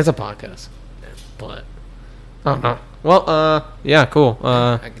it's a podcast, but I don't know. Well, yeah, cool.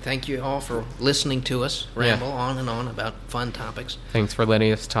 I thank you all for listening to us ramble Yeah. on and on about fun topics. Thanks for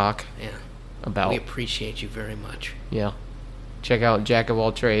letting us talk Yeah, about we appreciate you very much. yeah. Check out Jack of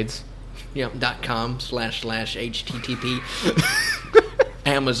All Trades. Yep. .com//http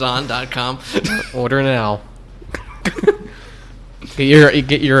Amazon.com. Order now.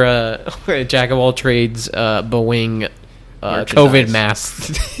 get your Jack of All Trades Boeing Merchandise. COVID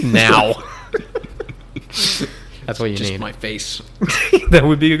mask now. That's what you Just need. my face. That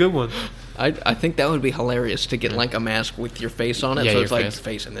would be a good one. I think that would be hilarious to get like a mask with your face on it. Yeah, so your it's like face.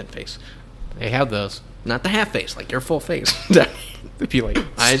 face and then face. They have those. Not the half face, like your full face. It'd be like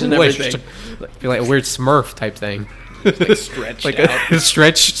Eyes and squished. everything. It'd be like a weird Smurf type thing. Like stretched Like out. a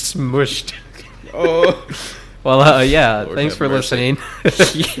stretched, smushed. Oh. Well, yeah. Lord Thanks have for mercy.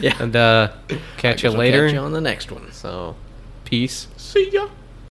 listening. Yeah. And catch you Guess we'll later. Catch you on the next one. So, peace. See ya.